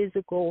a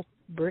physical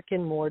brick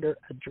and mortar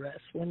address.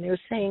 When they're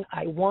saying,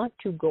 I want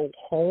to go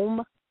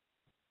home,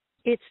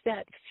 it's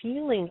that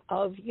feeling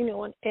of, you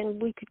know,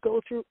 and we could go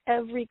through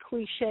every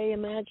cliche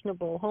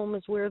imaginable. Home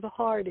is where the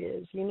heart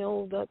is, you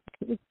know,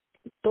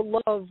 the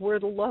love, where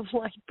the love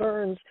light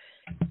burns.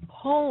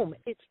 Home,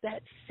 it's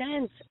that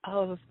sense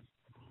of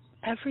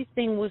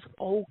everything was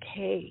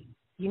okay.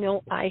 You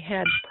know, I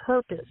had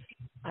purpose.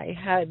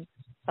 I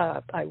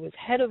was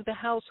head of the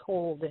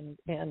household,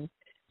 and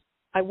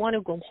I want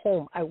to go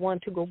home. I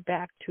want to go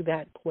back to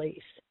that place.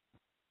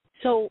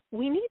 So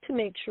we need to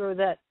make sure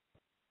that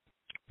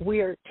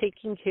we are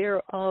taking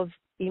care of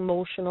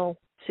emotional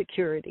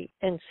security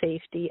and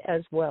safety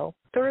as well.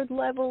 Third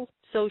level,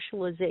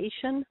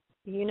 socialization.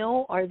 You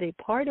know, are they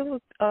part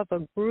of a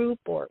group,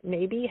 or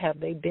maybe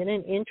have they been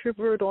an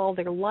introvert all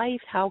their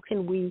life? How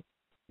can we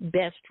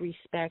best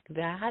respect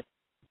that?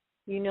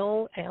 You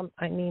know,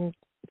 I mean,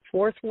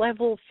 fourth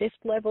level, fifth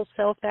level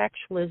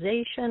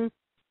self-actualization.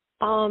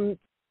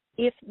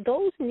 If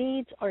those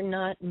needs are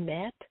not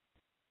met,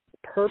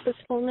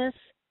 purposefulness,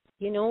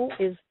 you know,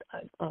 is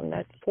on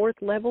that fourth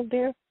level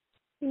there,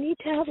 you need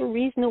to have a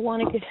reason to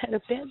want to get out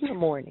of bed in the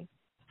morning.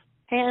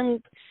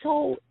 And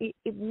so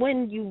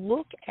when you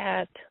look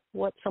at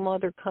what some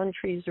other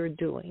countries are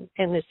doing,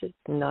 and this is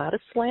not a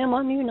slam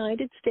on the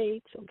United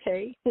States,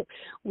 okay?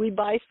 We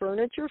buy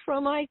furniture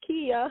from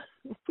IKEA.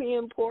 We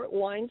import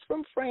wines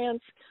from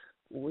France.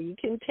 We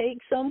can take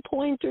some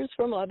pointers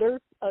from other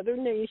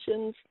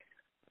nations.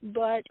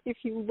 But if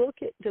you look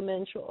at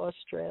Dementia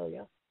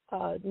Australia,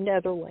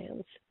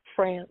 Netherlands,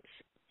 France,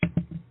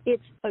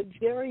 it's a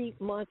very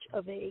much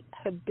of a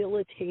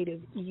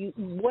habilitative,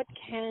 what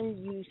can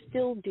you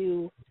still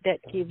do that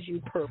gives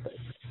you purpose?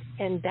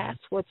 And that's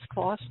what's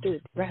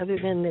fostered, rather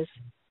than this,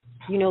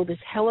 you know, this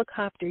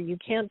helicopter, you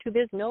can't do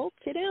this. Nope,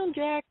 sit down,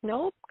 Jack.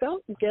 Nope,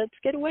 go, let's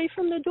get away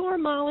from the door,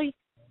 Molly.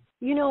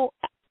 You know,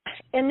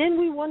 and then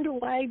we wonder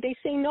why they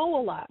say no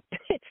a lot.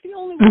 It's the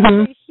only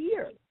one they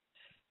hear.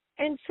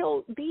 And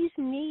so these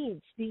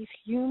needs, these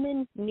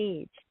human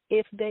needs,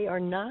 if they are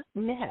not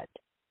met,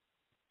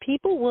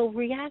 people will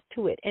react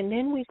to it, and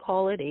then we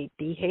call it a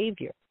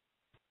behavior.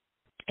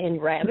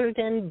 And rather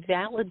than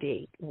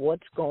validate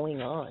what's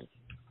going on,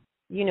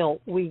 you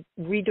know, we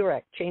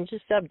redirect, change the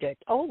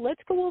subject. Oh,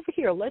 let's go over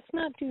here. Let's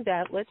not do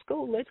that. Let's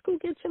go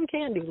get some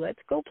candy. Let's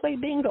go play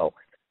bingo.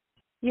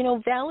 You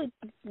know,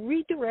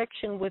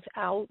 redirection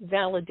without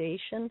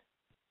validation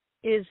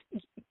is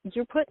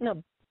you're putting a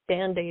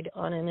Band-Aid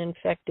on an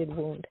infected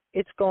wound.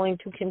 It's going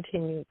to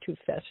continue to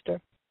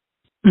fester.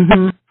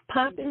 Mm-hmm.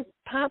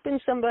 Popping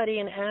somebody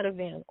an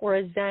Ativan or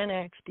a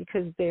Xanax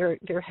because they're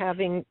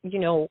having, you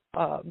know,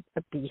 a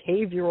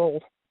behavioral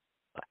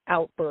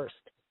outburst.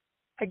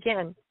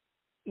 Again,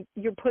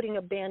 you're putting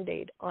a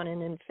Band-Aid on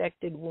an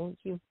infected wound.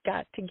 You've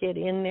got to get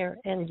in there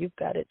and you've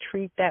got to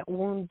treat that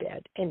wound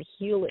bed and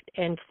heal it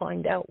and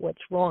find out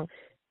what's wrong.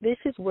 This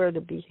is where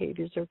the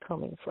behaviors are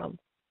coming from.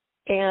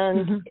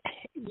 And,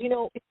 you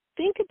know,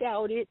 think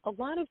about it. A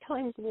lot of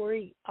times,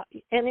 Lori,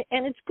 and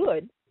it's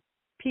good,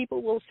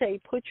 people will say,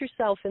 put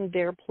yourself in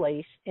their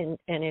place, and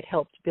it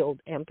helps build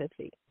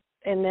empathy.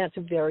 And that's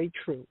very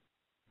true.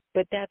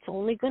 But that's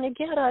only going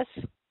to get us,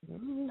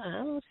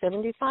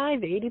 75,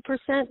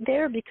 80%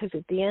 there, because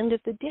at the end of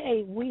the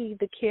day, we,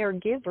 the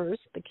caregivers,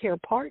 the care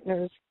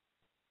partners,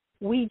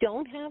 we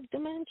don't have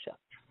dementia.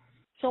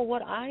 So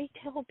what I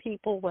tell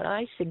people, what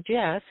I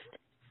suggest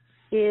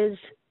is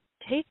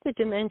take the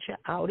dementia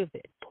out of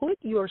it. Put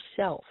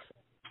yourself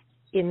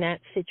in that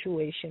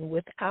situation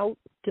without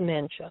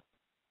dementia.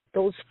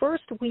 Those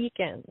first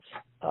weekends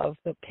of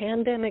the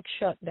pandemic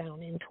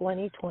shutdown in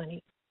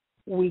 2020,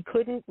 we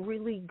couldn't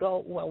really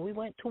go, well, we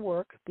went to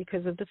work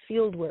because of the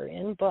field we're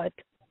in, but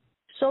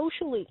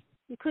socially,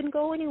 you couldn't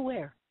go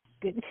anywhere.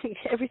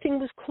 Everything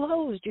was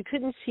closed. You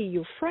couldn't see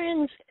your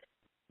friends.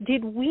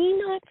 Did we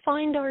not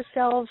find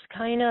ourselves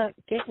kind of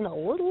getting a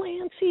little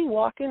antsy,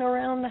 walking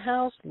around the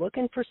house,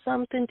 looking for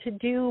something to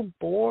do,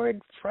 bored,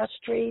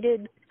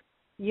 frustrated?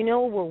 You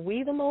know, were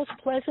we the most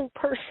pleasant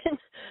person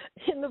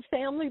in the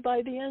family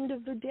by the end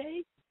of the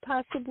day?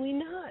 Possibly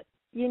not.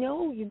 You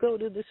know, you go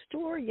to the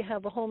store, you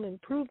have a home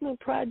improvement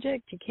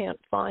project, you can't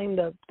find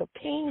the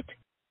paint.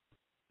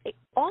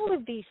 All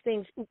of these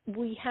things,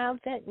 we have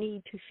that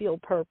need to feel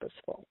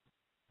purposeful,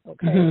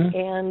 okay?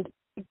 And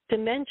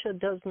dementia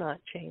does not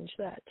change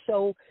that.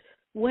 So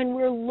when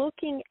we're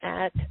looking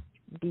at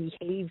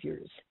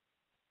behaviors,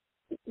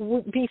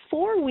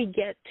 before we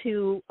get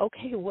to,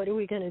 okay, what are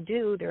we going to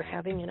do? They're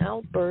having an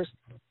outburst.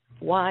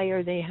 Why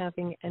are they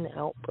having an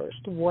outburst?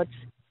 What's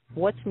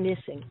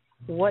missing?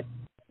 What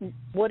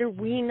are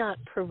we not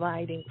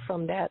providing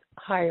from that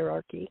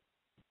hierarchy,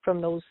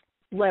 from those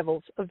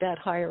levels of that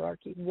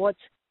hierarchy? What's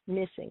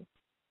missing?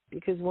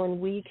 Because when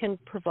we can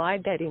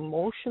provide that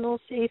emotional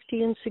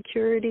safety and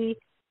security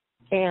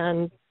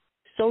and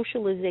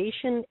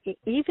socialization,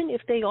 even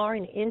if they are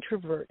an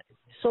introvert,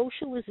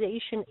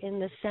 socialization in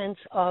the sense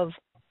of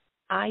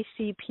I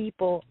see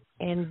people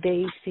and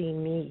they see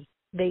me.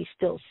 They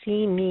still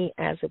see me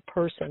as a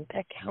person.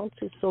 That counts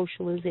as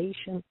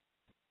socialization.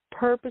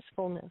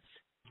 Purposefulness.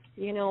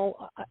 You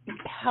know,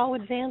 how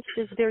advanced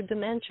is their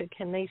dementia?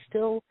 Can they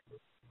still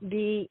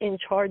be in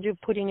charge of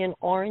putting an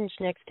orange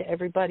next to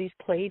everybody's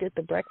plate at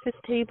the breakfast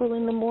table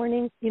in the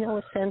morning? You know,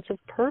 a sense of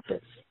purpose.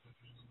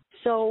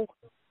 So,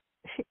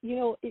 you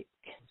know,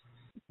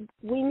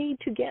 we need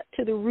to get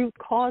to the root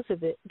cause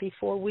of it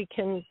before we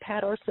can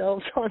pat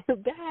ourselves on the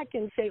back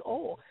and say,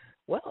 oh,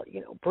 well,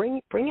 you know,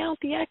 bring out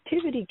the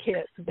activity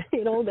kit.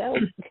 You know, that'll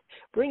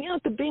bring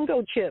out the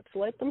bingo chips,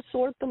 let them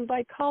sort them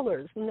by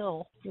colors.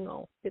 No.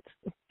 It's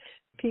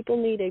people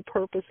need a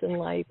purpose in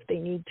life. They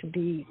need to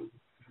be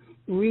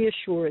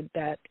reassured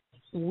that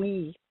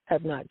we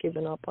have not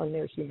given up on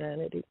their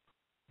humanity.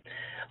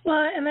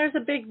 Well, and there's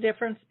a big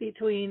difference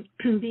between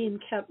being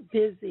kept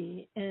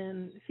busy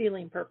and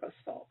feeling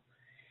purposeful.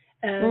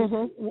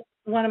 And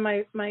one of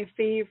my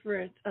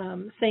favorite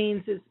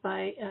sayings is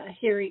by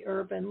Harry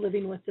Urban,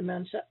 Living with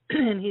Dementia.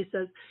 And he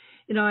says,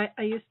 I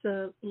used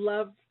to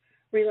love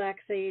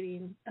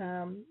relaxating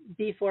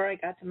before I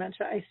got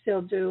dementia. I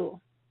still do.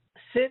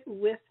 Sit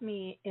with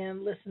me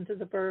and listen to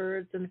the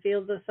birds and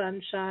feel the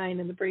sunshine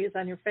and the breeze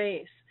on your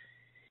face.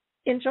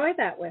 Enjoy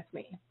that with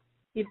me.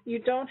 You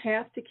don't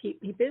have to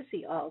keep me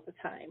busy all the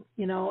time,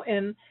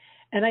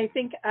 and I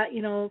think,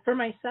 for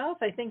myself,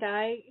 I think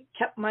I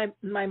kept my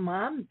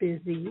mom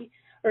busy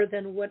or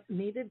than what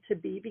needed to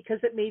be because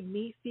it made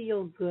me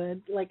feel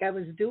good, like I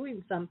was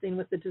doing something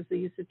with the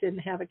disease that didn't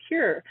have a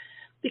cure,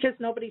 because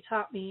nobody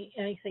taught me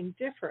anything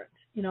different,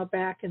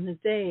 back in the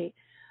day.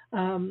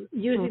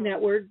 Using that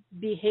word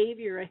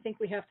behavior, I think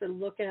we have to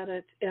look at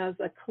it as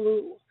a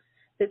clue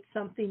that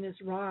something is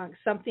wrong.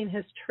 Something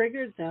has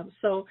triggered them.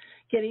 So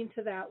getting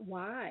to that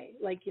why,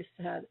 like you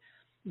said,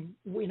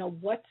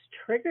 what's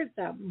triggered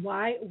them?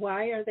 Why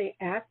are they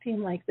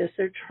acting like this?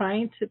 They're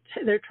trying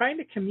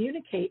to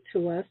communicate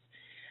to us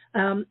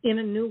in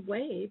a new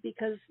way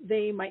because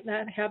they might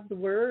not have the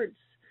words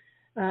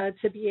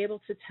to be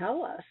able to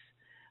tell us,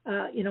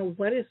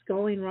 what is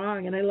going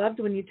wrong. And I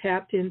loved when you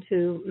tapped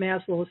into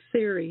Maslow's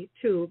theory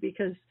too,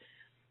 because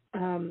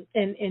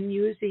and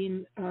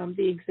using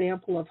the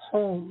example of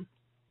home,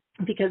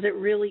 because it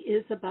really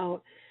is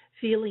about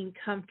feeling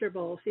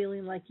comfortable,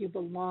 feeling like you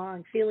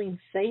belong, feeling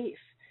safe.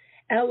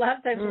 And a lot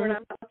of times we're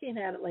not looking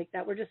at it like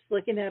that. We're just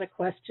looking at a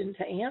question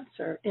to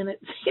answer. And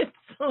it's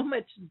so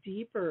much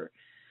deeper,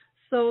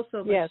 so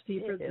much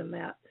deeper than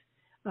that.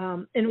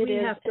 And we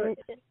have to...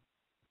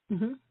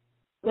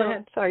 Go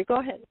ahead. Sorry,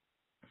 go ahead.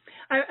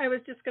 I was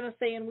just going to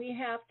say, and we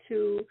have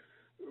to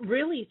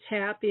really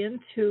tap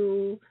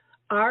into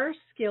our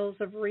skills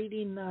of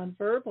reading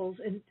nonverbals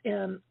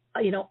and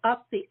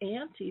up the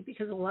ante,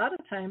 because a lot of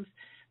times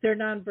their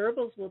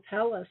nonverbals will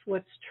tell us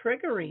what's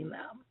triggering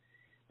them,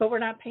 but we're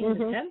not paying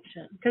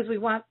attention because we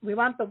want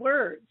the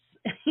words,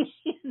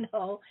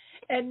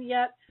 and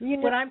yet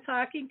when I'm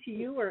talking to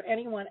you or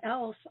anyone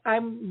else,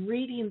 I'm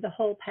reading the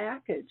whole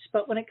package.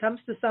 But when it comes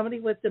to somebody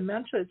with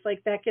dementia, it's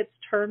like that gets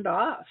turned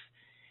off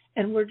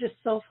and we're just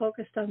so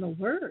focused on the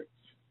words.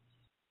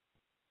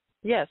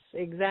 Yes,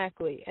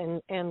 exactly,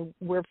 and and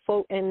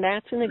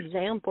that's an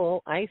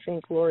example, I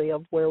think, Lori,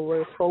 of where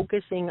we're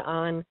focusing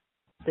on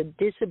the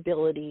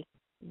disability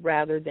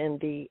rather than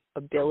the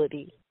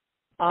ability.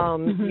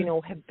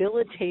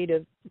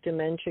 Habilitative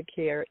dementia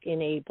care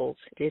enables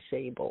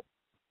disable,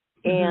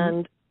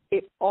 and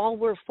if all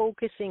we're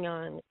focusing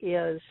on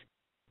is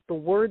the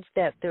words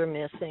that they're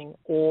missing,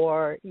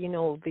 or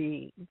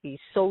the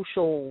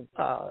social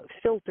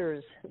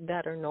filters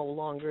that are no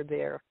longer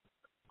there.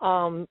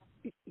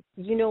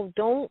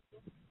 Don't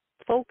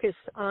focus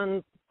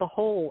on the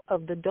whole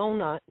of the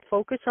donut.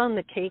 Focus on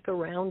the cake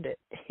around it.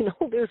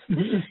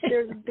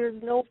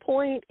 There's no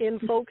point in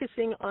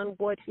focusing on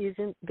what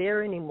isn't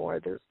there anymore.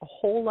 There's a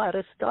whole lot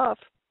of stuff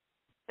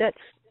that's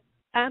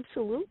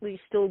absolutely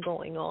still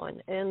going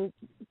on. And,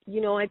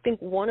 I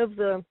think one of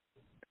the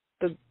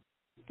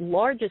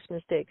largest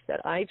mistakes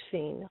that I've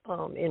seen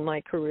in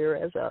my career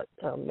as a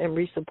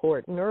memory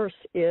support nurse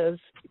is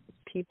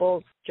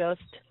people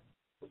just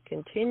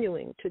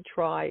continuing to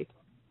try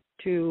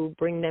to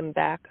bring them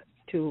back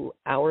to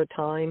our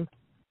time,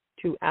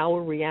 to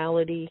our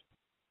reality.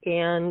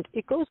 And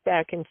it goes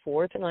back and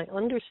forth, and I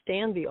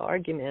understand the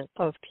argument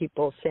of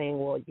people saying,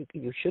 well,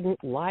 you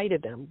shouldn't lie to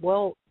them.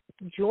 Well,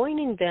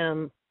 joining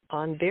them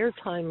on their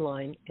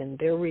timeline and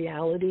their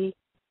reality,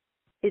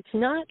 it's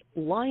not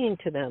lying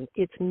to them.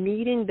 It's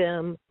meeting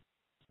them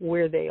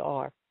where they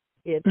are.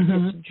 It's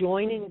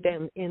joining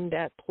them in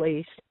that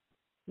place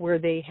where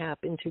they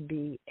happen to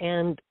be.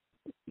 And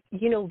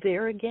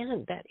there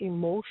again, that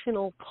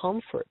emotional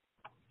comfort.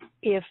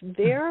 If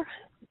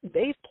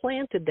they've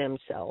planted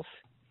themselves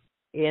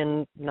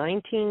in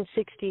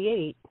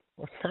 1968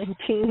 or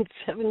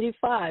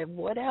 1975,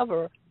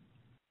 whatever,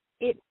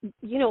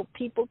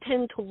 people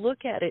tend to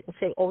look at it and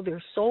say, oh,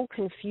 they're so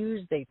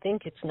confused they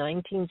think it's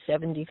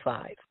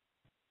 1975.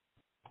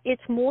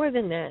 It's more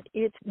than that.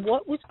 It's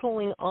what was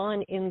going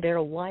on in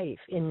their life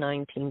in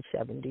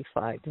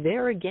 1975.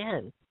 There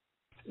again,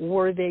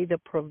 were they the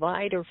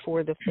provider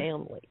for the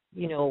family?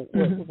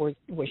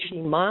 Was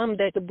she mom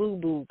that's a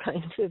boo-boo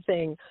kind of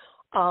thing?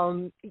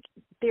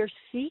 They're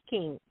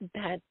seeking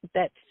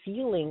that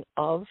feeling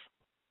of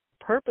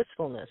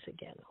purposefulness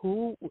again.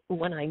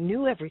 When I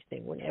knew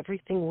everything, when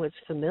everything was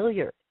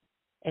familiar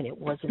and it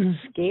wasn't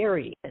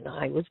scary and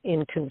I was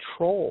in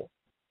control.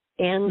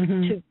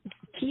 And to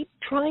keep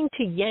trying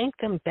to yank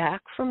them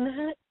back from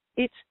that,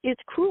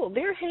 it's cruel.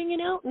 They're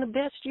hanging out in the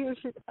best years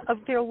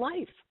of their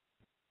life.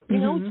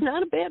 it's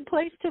not a bad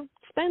place to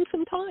spend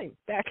some time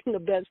back in the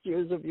best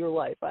years of your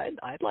life.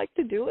 I'd like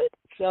to do it.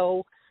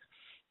 So,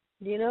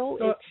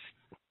 it's...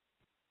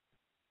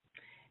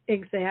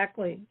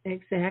 Exactly.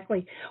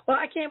 Well,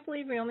 I can't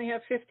believe we only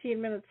have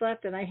 15 minutes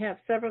left, and I have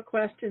several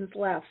questions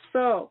left.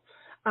 So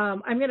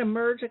I'm going to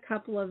merge a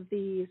couple of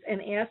these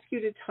and ask you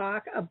to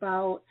talk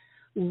about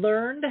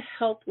learned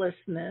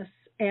helplessness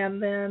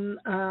and then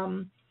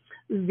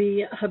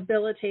the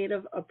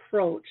habilitative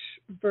approach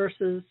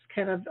versus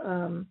kind of,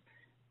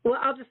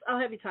 I'll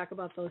have you talk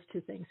about those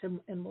two things,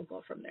 and we'll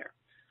go from there.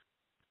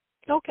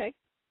 Okay.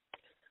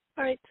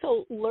 All right,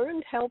 so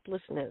learned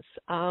helplessness,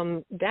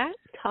 that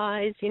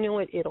ties,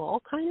 it all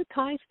kind of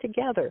ties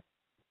together.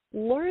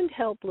 Learned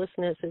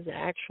helplessness is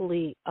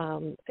actually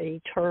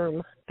a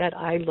term that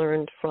I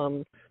learned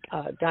from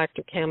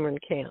Dr. Cameron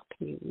Camp.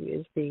 He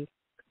is the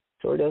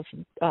sort of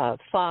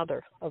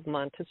father of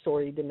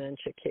Montessori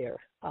dementia care.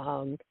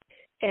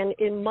 And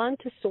in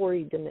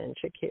Montessori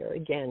dementia care,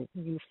 again,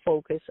 you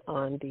focus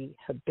on the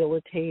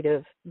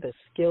habilitative, the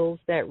skills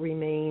that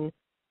remain,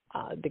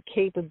 the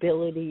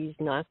capabilities,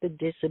 not the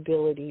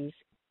disabilities.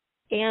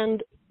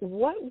 And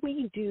what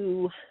we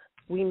do,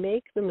 we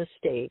make the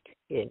mistake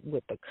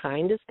with the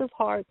kindest of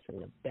hearts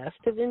and the best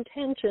of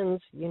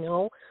intentions,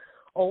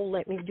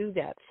 let me do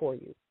that for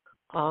you.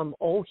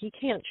 He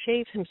can't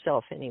shave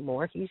himself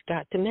anymore. He's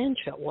got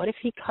dementia. What if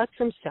he cuts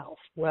himself?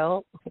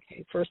 Well,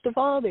 okay, first of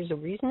all, there's a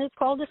reason it's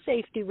called a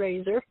safety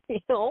razor,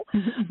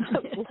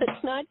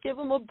 Let's not give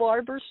him a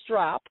barber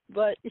strop,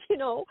 but,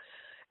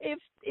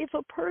 if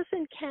a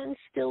person can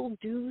still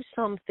do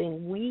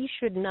something, we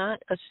should not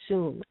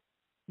assume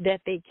that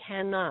they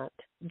cannot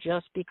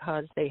just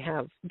because they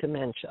have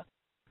dementia.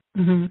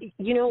 Mm-hmm.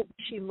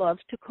 She loves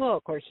to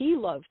cook, or he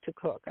loves to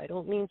cook. I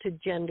don't mean to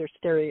gender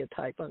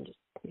stereotype. I'm just,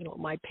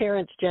 my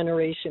parents'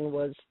 generation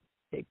was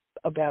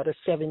about a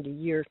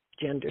 70-year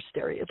gender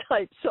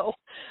stereotype. So,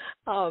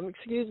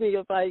 excuse me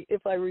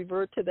if I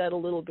revert to that a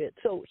little bit.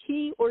 So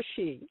he or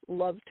she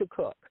loves to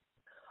cook.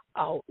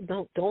 Oh,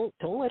 don't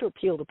let her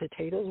peel the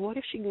potatoes. What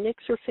if she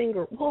nicks her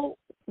finger? Well,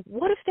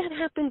 what if that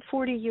happened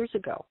 40 years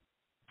ago?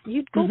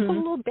 You'd go put a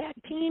little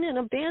Bactine and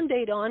a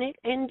Band-Aid on it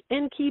and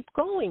keep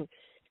going.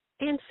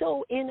 And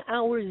so in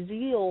our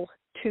zeal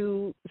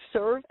to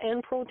serve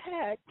and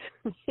protect,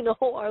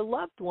 our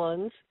loved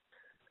ones,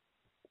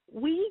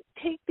 we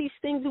take these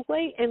things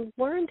away, and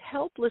learned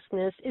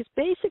helplessness is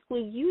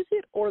basically use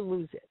it or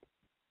lose it.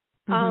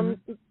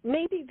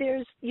 Maybe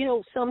there's,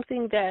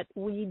 something that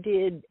we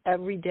did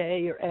every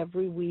day or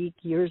every week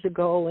years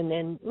ago, and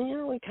then,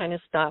 we kind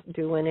of stopped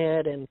doing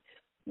it, and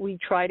we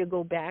try to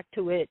go back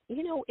to it.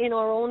 In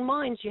our own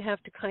minds, you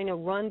have to kind of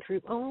run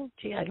through,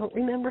 I don't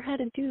remember how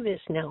to do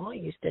this now. I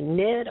used to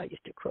knit, I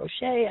used to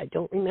crochet, I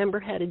don't remember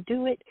how to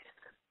do it.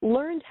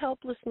 Learned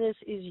helplessness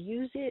is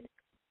use it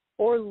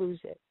or lose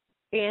it.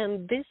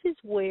 And this is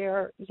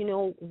where,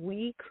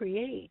 we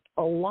create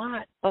a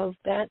lot of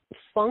that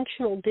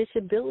functional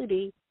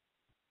disability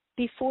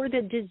before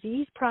the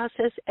disease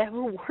process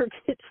ever works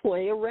its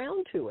way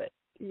around to it,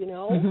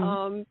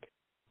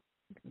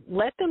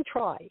 Let them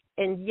try.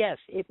 And yes,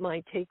 it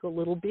might take a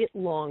little bit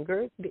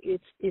longer.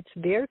 It's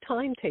their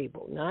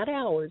timetable, not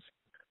ours.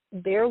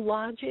 Their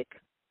logic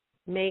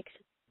makes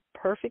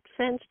perfect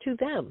sense to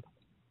them.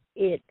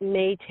 It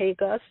may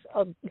take us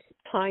a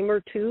time or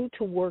two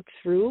to work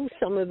through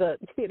some of the,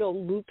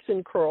 loops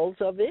and curls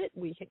of it.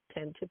 We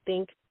tend to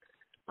think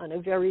on a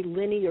very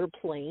linear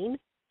plane,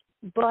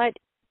 but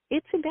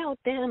it's about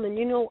them. And,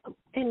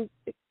 and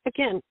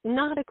again,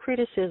 not a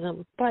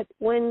criticism, but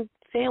when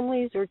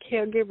families or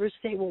caregivers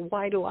say, well,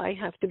 why do I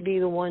have to be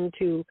the one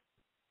to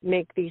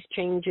make these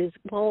changes?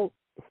 Well,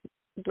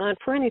 not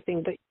for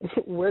anything,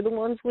 but we're the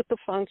ones with the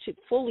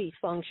fully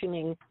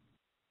functioning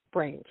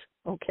brains,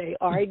 okay?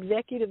 Our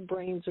executive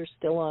brains are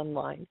still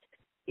online.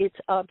 It's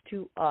up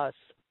to us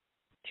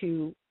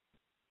to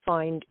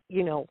find,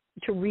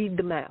 to read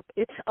the map.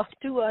 It's up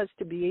to us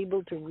to be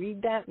able to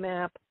read that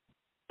map,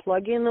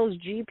 plug in those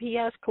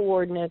GPS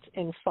coordinates,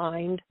 and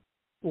find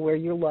where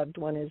your loved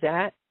one is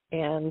at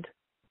and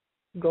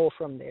go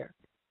from there.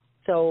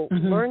 So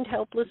learned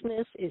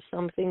helplessness is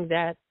something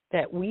that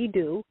we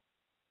do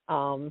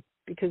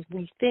because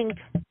we think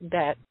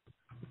that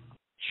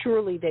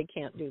surely they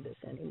can't do this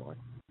anymore.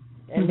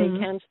 And they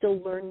can still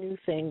learn new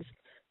things.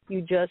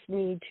 You just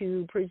need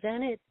to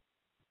present it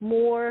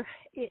more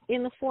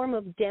in the form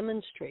of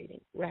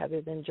demonstrating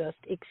rather than just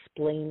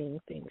explaining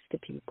things to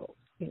people.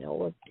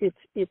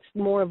 It's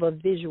more of a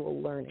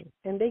visual learning,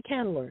 and they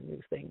can learn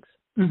new things.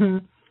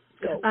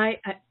 So, I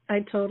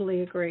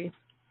totally agree.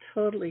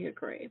 Totally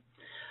agree.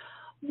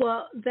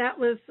 Well, that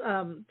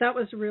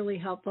was really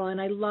helpful, and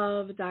I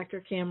love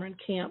Dr. Cameron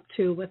Camp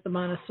too with the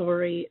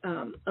Montessori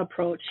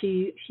approach.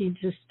 He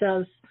just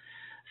does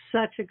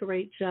such a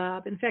great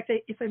job. In fact,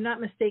 if I'm not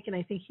mistaken,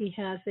 I think he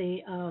has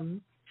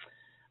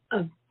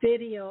a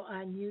video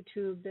on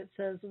YouTube that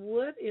says,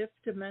 "What if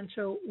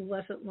dementia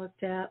wasn't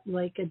looked at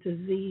like a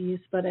disease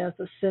but as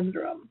a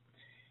syndrome?"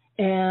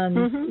 And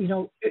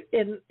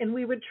and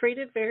we would treat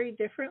it very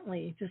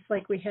differently, just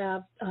like we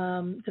have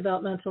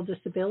developmental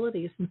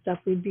disabilities and stuff.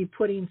 We'd be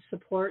putting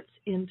supports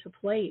into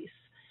place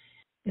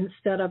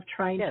instead of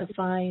trying to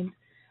find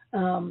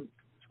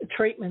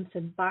treatments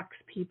and box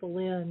people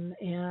in.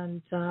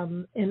 And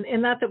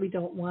not that we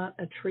don't want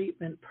a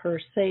treatment per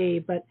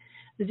se, but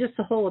just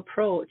the whole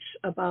approach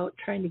about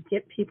trying to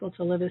get people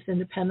to live as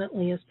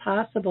independently as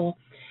possible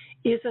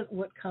isn't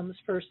what comes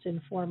first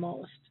and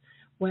foremost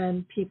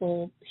when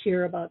people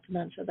hear about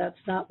dementia. That's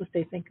not what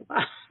they think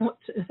about.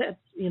 That's,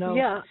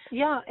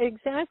 Yeah,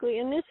 exactly.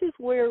 And this is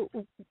where,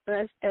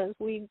 as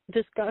we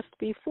discussed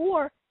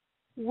before,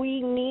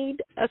 we need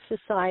a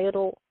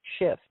societal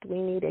shift.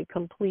 We need a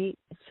complete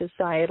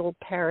societal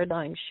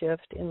paradigm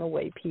shift in the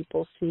way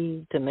people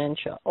see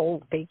dementia.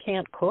 Oh, they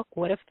can't cook.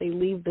 What if they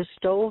leave the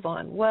stove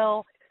on?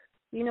 Well,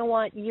 you know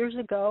what? Years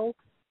ago,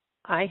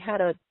 I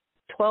had a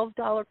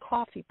 $12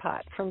 coffee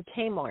pot from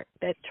Kmart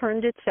that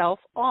turned itself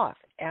off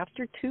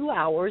after 2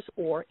 hours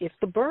or if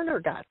the burner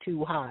got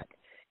too hot.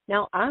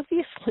 Now,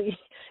 obviously,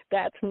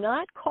 that's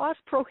not cost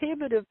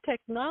prohibitive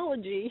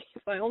technology.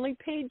 If I only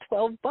paid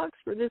 $12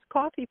 for this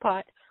coffee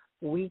pot,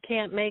 we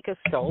can't make a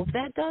stove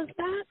that does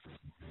that.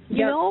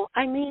 You know,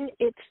 I mean,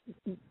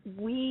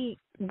 we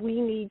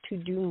need to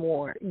do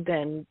more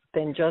than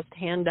just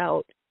hand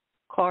out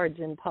cards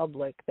in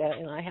public.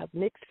 And I have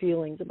mixed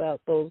feelings about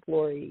those,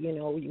 Lori. You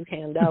know, you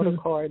hand out a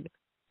card.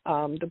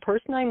 The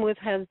person I'm with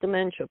has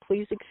dementia.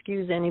 Please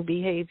excuse any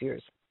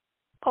behaviors.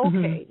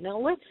 Okay, now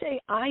let's say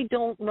I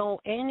don't know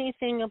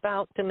anything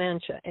about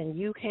dementia and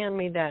you hand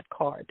me that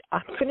card.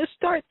 I'm going to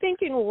start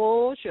thinking,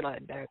 well, should I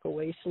back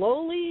away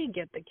slowly,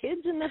 get the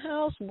kids in the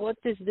house? What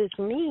does this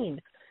mean?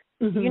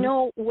 You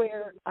know,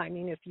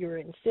 if you're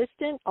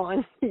insistent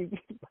on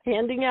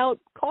handing out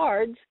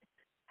cards,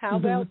 how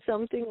about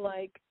something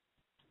like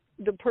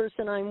the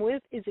person I'm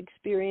with is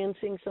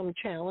experiencing some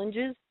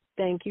challenges.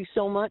 Thank you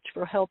so much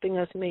for helping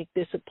us make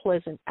this a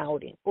pleasant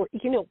outing. Or,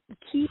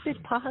 keep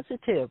it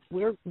positive.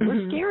 We're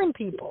scaring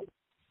people.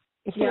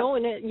 You know,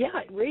 and it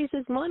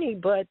raises money,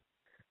 but,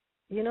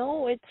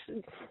 it's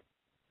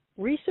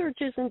research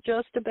isn't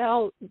just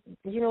about,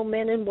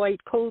 men in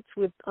white coats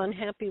with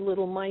unhappy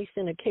little mice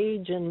in a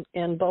cage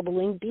and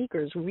bubbling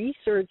beakers.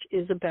 Research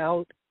is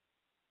about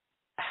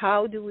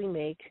how do we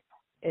make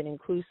an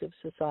inclusive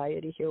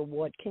society here?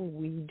 What can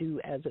we do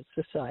as a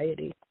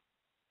society?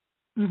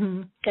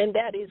 And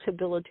that is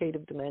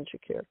habilitative dementia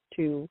care.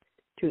 To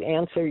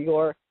answer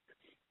your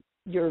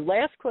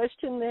last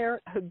question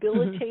there,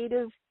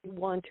 habilitative, we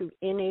want to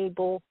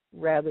enable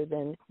rather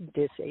than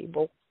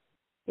disable.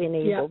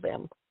 Enable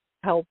them,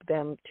 help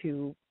them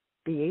to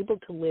be able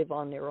to live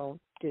on their own.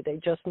 Do they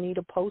just need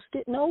a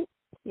Post-it note,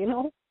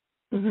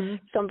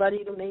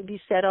 Somebody to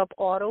maybe set up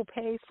auto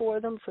pay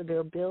for them for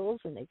their bills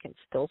and they can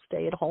still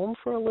stay at home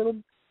for a little.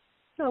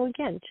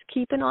 Again, just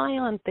keep an eye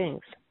on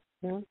things.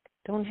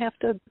 Don't have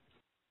to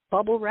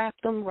bubble wrap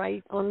them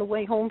right on the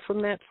way home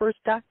from that first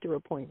doctor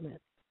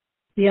appointment.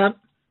 Yep,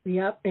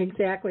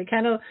 exactly.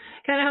 Kind of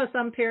how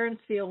some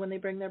parents feel when they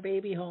bring their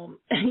baby home,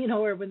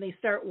 or when they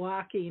start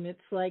walking. It's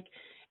like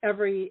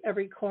every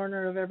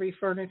corner of every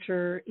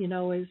furniture,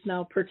 is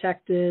now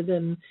protected,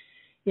 and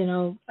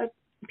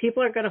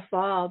people are going to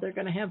fall. They're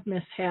going to have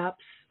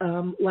mishaps.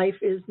 Life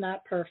is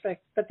not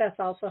perfect, but that's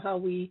also how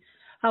we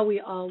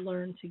all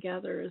learn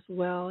together as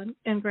well.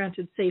 And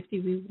granted,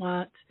 safety we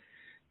want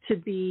to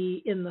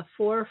be in the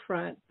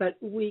forefront, but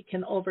we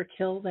can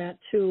overkill that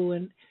too.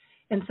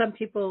 And some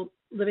people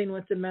living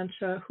with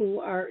dementia who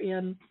are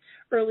in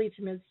early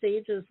to mid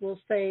stages will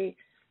say,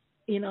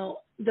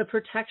 the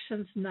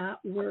protection's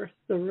not worth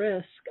the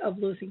risk of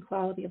losing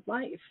quality of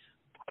life.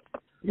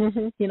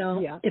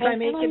 If I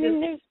make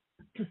it,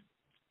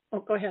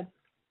 go ahead.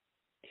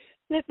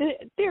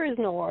 There is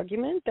no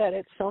argument that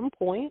at some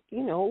point,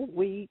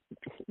 we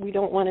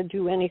don't want to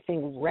do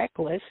anything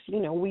reckless.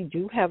 We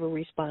do have a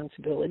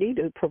responsibility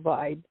to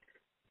provide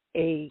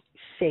a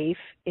safe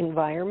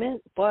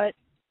environment. But,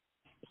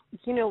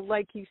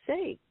 like you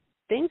say,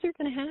 things are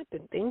going to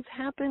happen. Things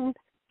happen,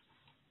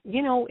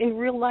 in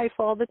real life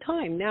all the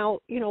time. Now,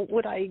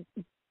 would I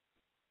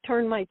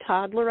turn my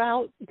toddler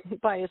out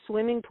by a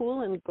swimming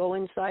pool and go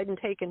inside and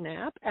take a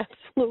nap?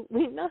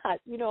 Absolutely not.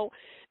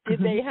 Did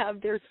they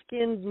have their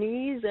skinned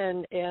knees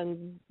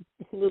and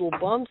little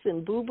bumps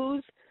and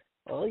boo-boos?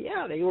 Well,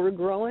 yeah, they were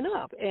growing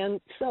up. And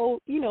so,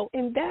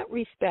 in that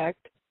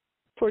respect,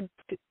 for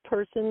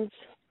persons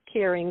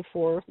caring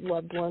for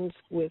loved ones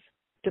with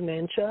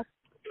dementia,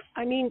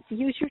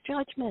 use your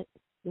judgment.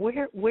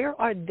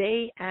 Where are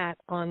they at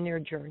on their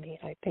journey?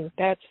 I think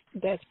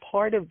that's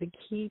part of the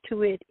key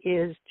to it,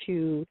 is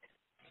to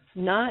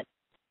not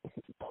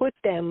put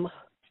them,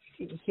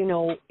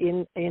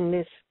 in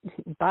this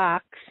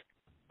box,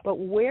 but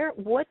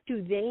what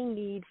do they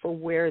need for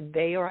where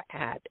they are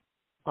at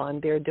on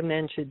their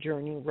dementia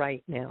journey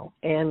right now,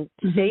 and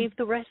save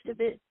the rest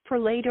of it for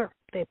later.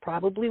 They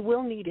probably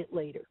will need it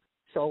later.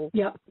 So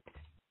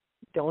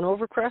don't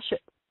overcrush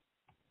it.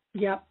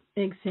 Yep.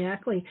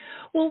 Exactly.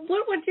 Well,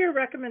 what would your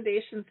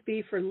recommendations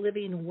be for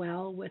living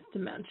well with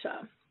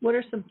dementia? what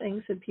are some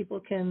things that people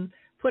can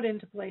put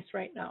into place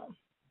right now?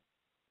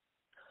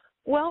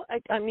 Well,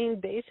 I mean,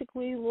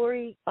 basically,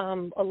 Lori,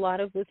 a lot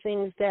of the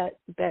things that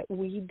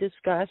we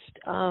discussed,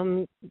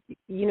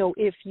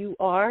 if you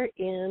are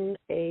in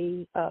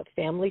a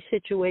family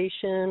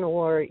situation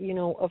or,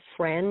 a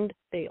friend,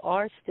 they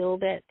are still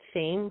that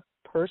same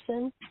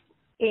person,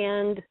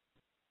 and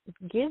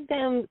give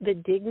them the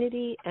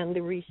dignity and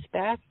the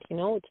respect.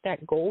 It's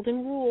that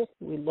golden rule.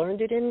 We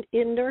learned it in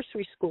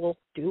nursery school.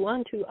 Do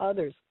unto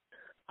others.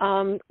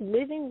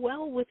 Living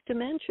well with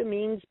dementia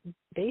means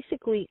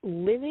basically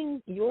living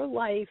your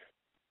life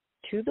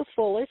to the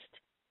fullest.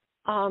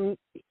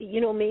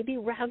 Maybe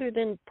rather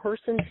than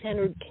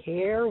person-centered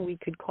care, we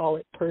could call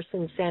it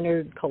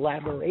person-centered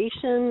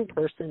collaboration,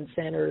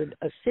 person-centered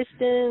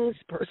assistance,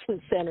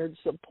 person-centered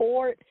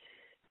support.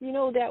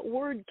 That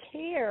word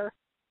care,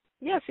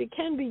 yes, it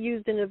can be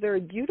used in a very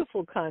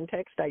beautiful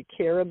context. I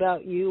care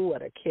about you,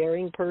 what a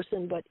caring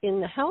person. But in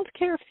the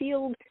healthcare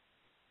field,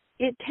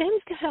 it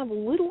tends to have a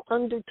little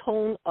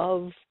undertone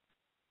of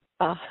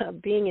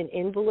being an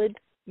invalid.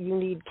 You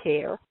need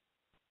care.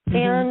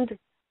 And,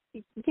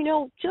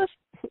 just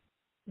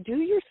do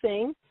your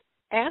thing.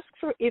 Ask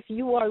for, if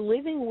you are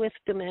living with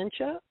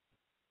dementia,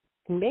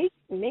 make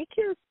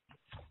your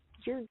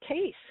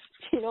case.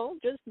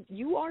 Just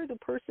you are the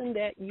person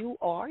that you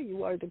are.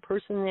 You are the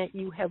person that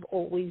you have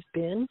always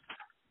been.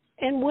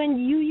 And when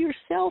you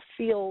yourself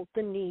feel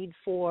the need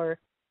for,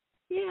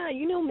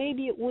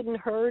 maybe it wouldn't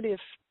hurt if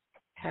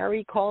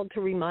Harry called to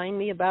remind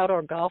me about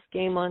our golf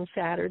game on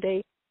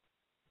Saturday,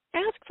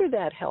 ask for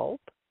that help.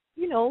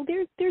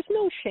 There's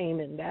no shame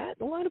in that.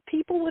 A lot of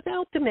people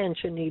without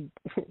dementia need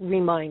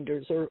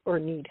reminders or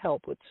need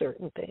help with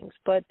certain things.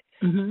 But,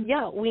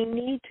 we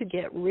need to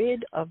get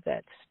rid of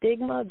that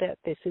stigma that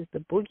this is the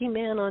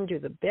boogeyman under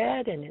the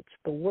bed and it's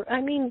the worst.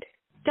 I mean,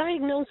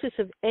 diagnosis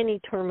of any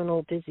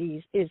terminal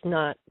disease is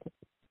not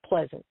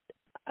pleasant.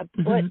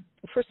 But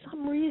for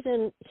some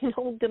reason,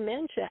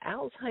 dementia,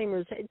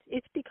 Alzheimer's,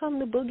 it's become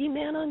the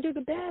boogeyman under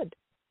the bed.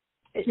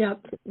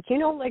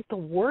 Like the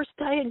worst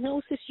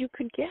diagnosis you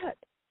could get.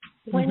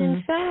 When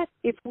in fact,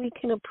 if we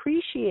can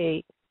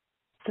appreciate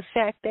the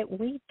fact that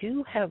we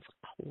do have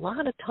a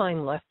lot of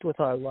time left with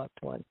our loved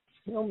one,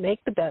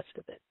 make the best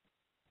of it.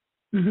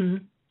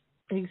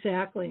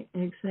 Exactly.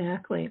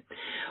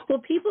 Well,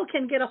 people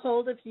can get a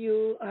hold of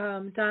you,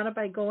 Donna,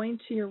 by going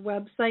to your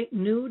website,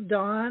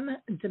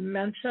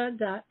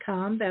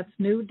 newdawndementia.com. That's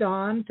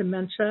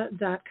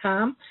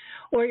newdawndementia.com.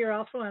 Or you're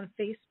also on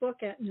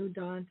Facebook at New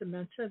Dawn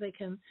Dementia. They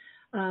can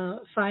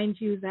find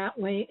you that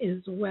way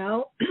as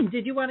well.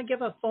 Did you want to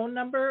give a phone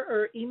number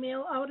or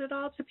email out at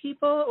all to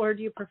people, or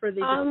do you prefer they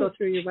just go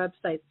through your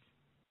website?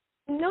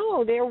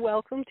 No, they're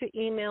welcome to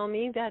email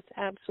me. That's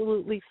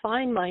absolutely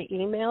fine. My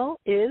email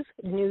is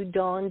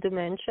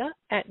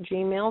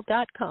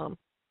newdawndementia@gmail.com,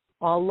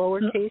 all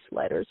lowercase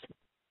letters.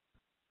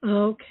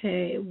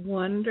 Okay,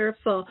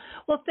 wonderful.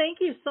 Well,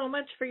 thank you so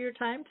much for your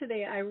time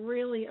today. I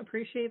really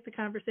appreciate the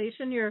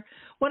conversation. You're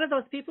one of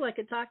those people I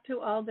could talk to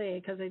all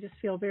day because I just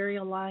feel very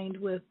aligned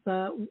with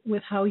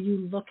how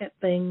you look at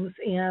things.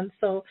 And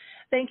so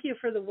thank you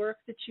for the work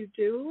that you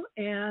do.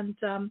 And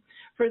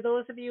for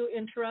those of you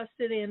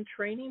interested in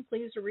training,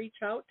 please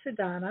reach out to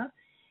Donna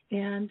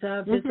and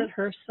visit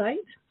her site.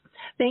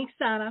 Thanks,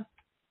 Donna.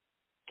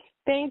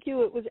 Thank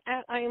you.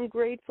 I am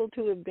grateful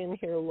to have been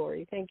here,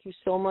 Lori. Thank you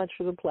so much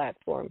for the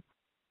platform.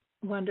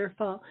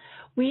 Wonderful.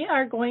 We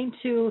are going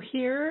to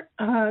hear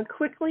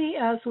quickly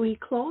as we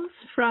close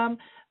from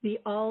the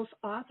Alls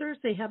authors.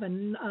 They have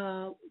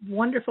a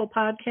wonderful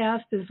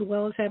podcast as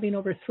well as having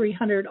over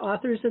 300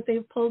 authors that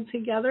they've pulled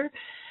together.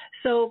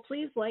 So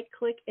please like,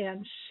 click,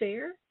 and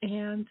share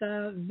and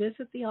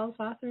visit the Alls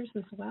authors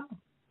as well.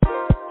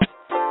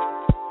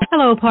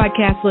 Hello,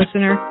 podcast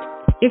listener.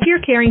 If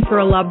you're caring for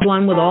a loved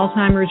one with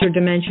Alzheimer's or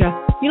dementia,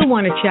 you'll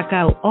want to check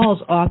out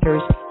Alls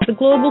Authors, the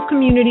global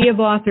community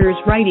of authors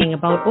writing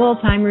about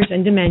Alzheimer's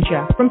and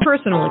dementia from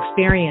personal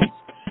experience.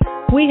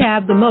 We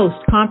have the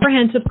most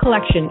comprehensive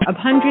collection of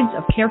hundreds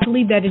of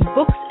carefully vetted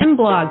books and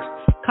blogs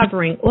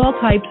covering all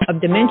types of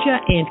dementia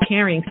and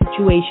caring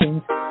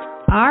situations.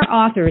 Our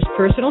authors'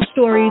 personal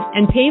stories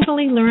and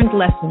painfully learned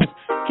lessons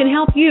can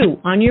help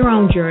you on your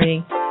own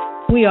journey.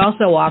 We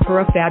also offer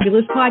a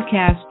fabulous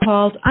podcast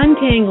called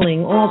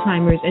Untangling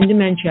Alzheimer's and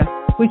Dementia,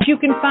 which you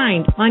can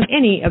find on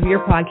any of your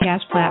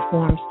podcast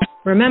platforms.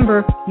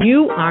 Remember,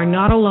 you are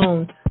not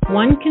alone.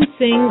 One can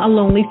sing a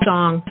lonely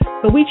song,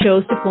 but we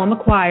chose to form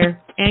a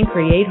choir and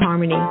create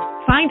harmony.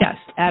 Find us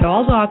at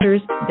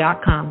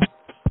allsauthors.com.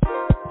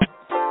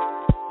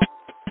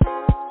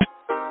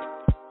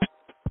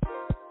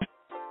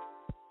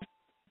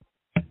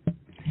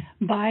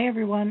 Bye,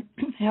 everyone.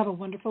 Have a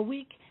wonderful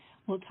week.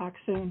 We'll talk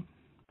soon.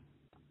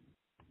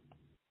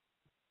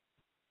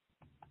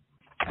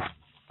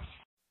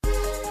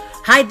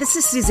 Hi, this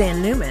is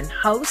Suzanne Newman,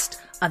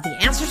 host of the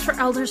Answers for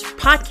Elders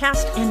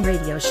podcast and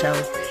radio show.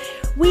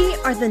 We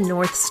are the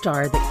North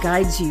Star that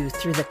guides you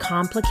through the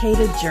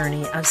complicated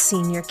journey of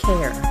senior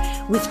care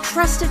with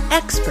trusted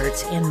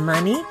experts in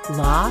money,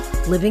 law,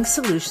 living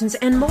solutions,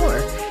 and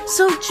more.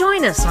 So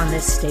join us on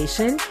this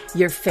station,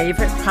 your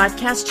favorite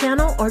podcast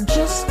channel, or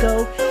just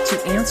go to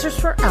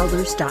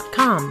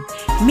answersforelders.com.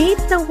 Meet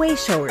the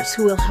Wayshowers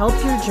who will help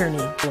your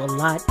journey go a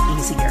lot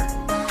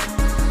easier.